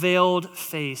unveiled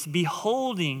face,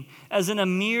 beholding as in a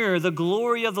mirror the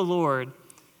glory of the Lord,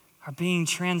 are being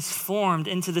transformed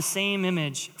into the same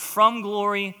image from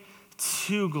glory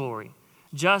to glory,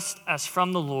 just as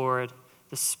from the Lord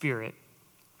the Spirit.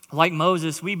 Like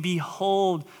Moses, we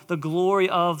behold the glory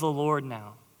of the Lord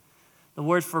now. The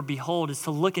word for behold is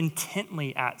to look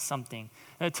intently at something,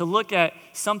 to look at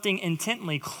something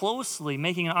intently, closely,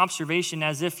 making an observation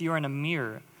as if you're in a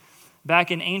mirror.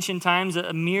 Back in ancient times,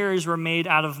 mirrors were made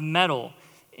out of metal.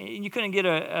 You couldn't get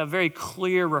a very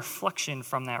clear reflection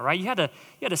from that, right? You had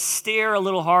to stare a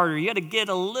little harder. You had to get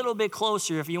a little bit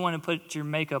closer if you want to put your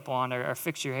makeup on or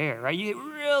fix your hair, right? You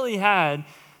really had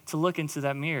to look into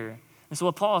that mirror. And so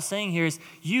what Paul is saying here is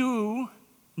you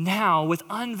now, with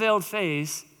unveiled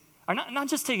face, are not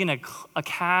just taking a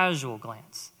casual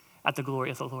glance at the glory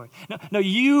of the Lord. No,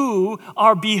 you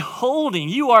are beholding,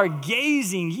 you are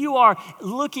gazing, you are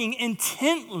looking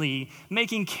intently,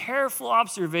 making careful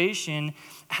observation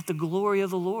at the glory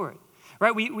of the Lord,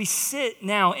 right? We sit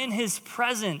now in his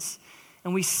presence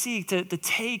and we seek to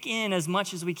take in as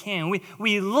much as we can.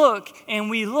 We look and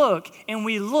we look and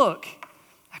we look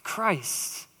at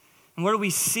Christ. And what do we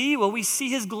see? Well, we see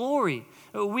his glory.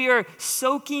 We are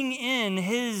soaking in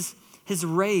his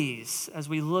rays as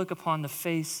we look upon the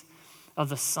face of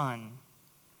the Son.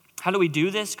 How do we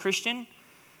do this, Christian?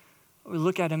 We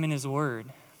look at him in his word.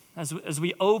 As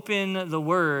we open the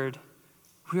word,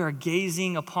 we are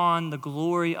gazing upon the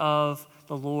glory of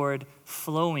the Lord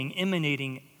flowing,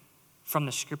 emanating from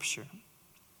the scripture.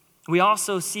 We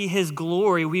also see his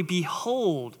glory. We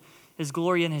behold his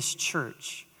glory in his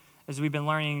church. As we've been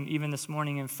learning even this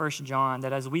morning in 1 John,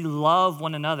 that as we love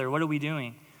one another, what are we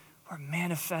doing? We're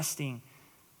manifesting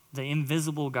the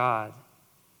invisible God,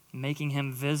 making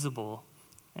him visible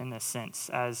in a sense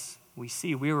as we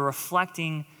see. We are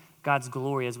reflecting God's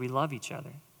glory as we love each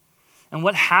other. And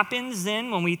what happens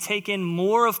then when we take in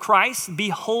more of Christ,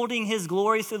 beholding his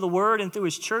glory through the word and through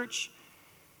his church?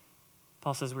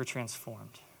 Paul says we're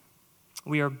transformed.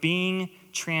 We are being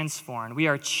transformed. We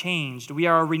are changed. We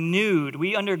are renewed.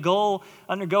 We undergo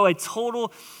a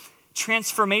total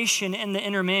transformation in the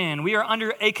inner man. We are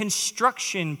under a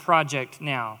construction project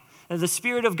now. The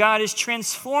Spirit of God is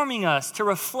transforming us to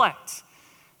reflect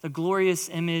the glorious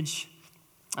image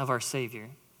of our Savior.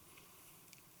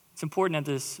 It's important at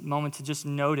this moment to just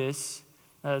notice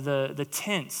the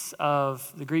tense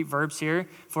of the Greek verbs here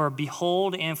for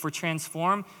behold and for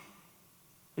transform.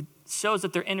 It shows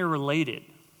that they're interrelated.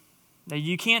 That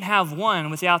you can't have one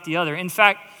without the other. In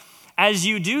fact, as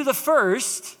you do the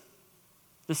first,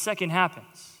 the second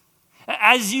happens.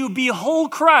 As you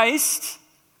behold Christ,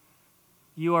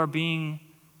 you are being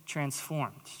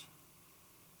transformed.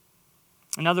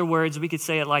 In other words, we could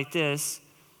say it like this: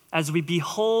 as we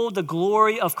behold the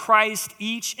glory of Christ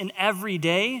each and every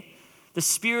day, the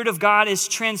Spirit of God is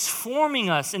transforming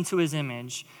us into his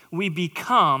image. We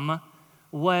become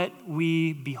what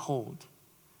we behold.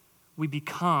 We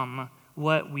become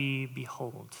what we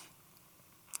behold.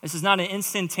 This is not an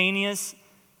instantaneous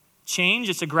change.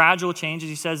 It's a gradual change, as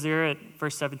he says there at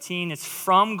verse 17. It's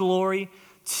from glory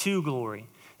to glory.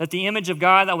 That the image of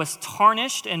God that was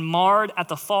tarnished and marred at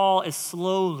the fall is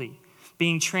slowly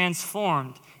being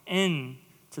transformed into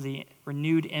the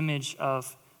renewed image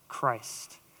of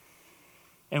Christ.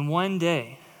 And one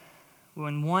day,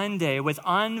 with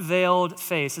unveiled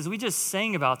face, as we just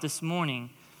sang about this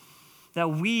morning, that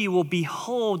we will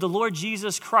behold the Lord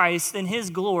Jesus Christ in his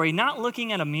glory, not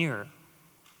looking at a mirror,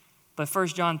 but 1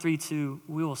 John 3:2,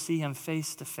 we will see him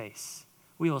face to face.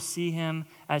 We will see him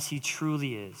as he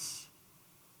truly is.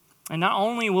 And not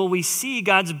only will we see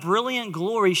God's brilliant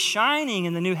glory shining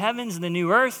in the new heavens and the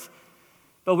new earth,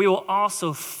 but we will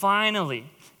also finally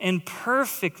and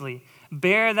perfectly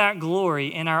bear that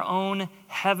glory in our own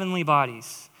heavenly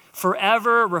bodies,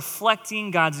 forever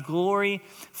reflecting God's glory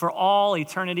for all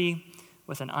eternity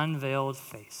with an unveiled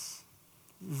face.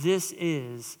 This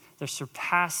is the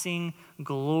surpassing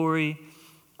glory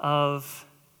of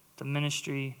the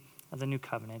ministry of the new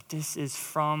covenant. This is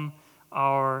from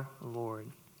our Lord.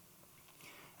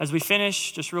 As we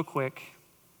finish, just real quick,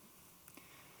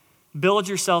 build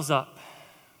yourselves up.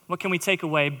 What can we take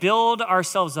away? Build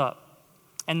ourselves up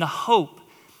in the hope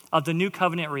of the new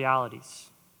covenant realities.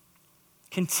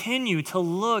 Continue to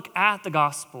look at the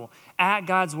gospel, at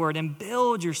God's word, and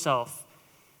build yourself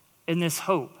in this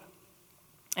hope.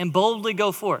 And boldly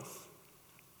go forth.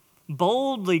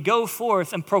 Boldly go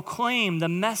forth and proclaim the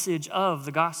message of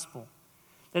the gospel.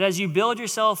 That as you build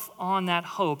yourself on that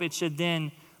hope, it should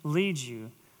then lead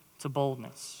you to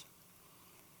boldness.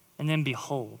 And then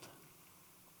behold.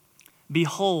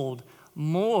 Behold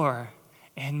more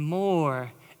and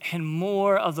more and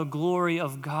more of the glory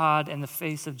of God in the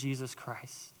face of Jesus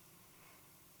Christ.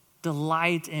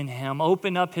 Delight in him.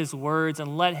 Open up his words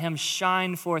and let him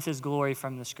shine forth his glory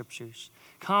from the scriptures.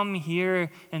 Come here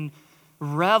and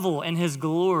revel in his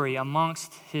glory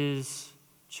amongst his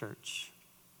church.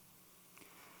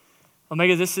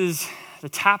 Omega, this is the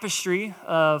tapestry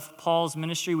of Paul's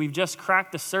ministry. We've just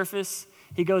cracked the surface.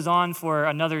 He goes on for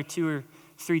another 2 or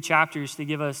 3 chapters to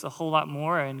give us a whole lot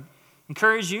more, and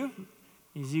encourage you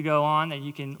as you go on that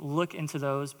you can look into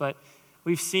those. But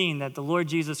we've seen that the Lord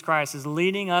Jesus Christ is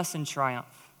leading us in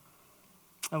triumph.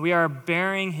 And we are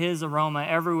bearing his aroma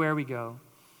everywhere we go.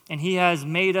 And he has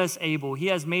made us able. He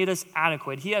has made us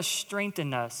adequate. He has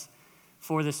strengthened us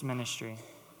for this ministry.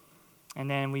 And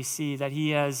then we see that he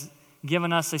has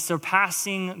given us a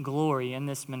surpassing glory in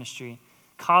this ministry,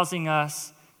 causing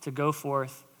us to go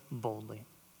forth boldly.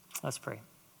 Let's pray.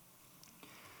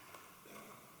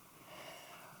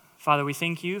 Father, we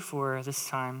thank you for this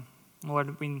time.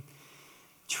 Lord, we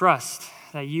trust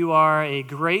that you are a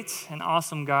great and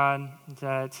awesome God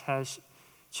that has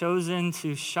chosen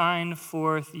to shine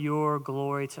forth your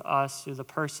glory to us through the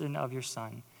person of your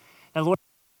Son.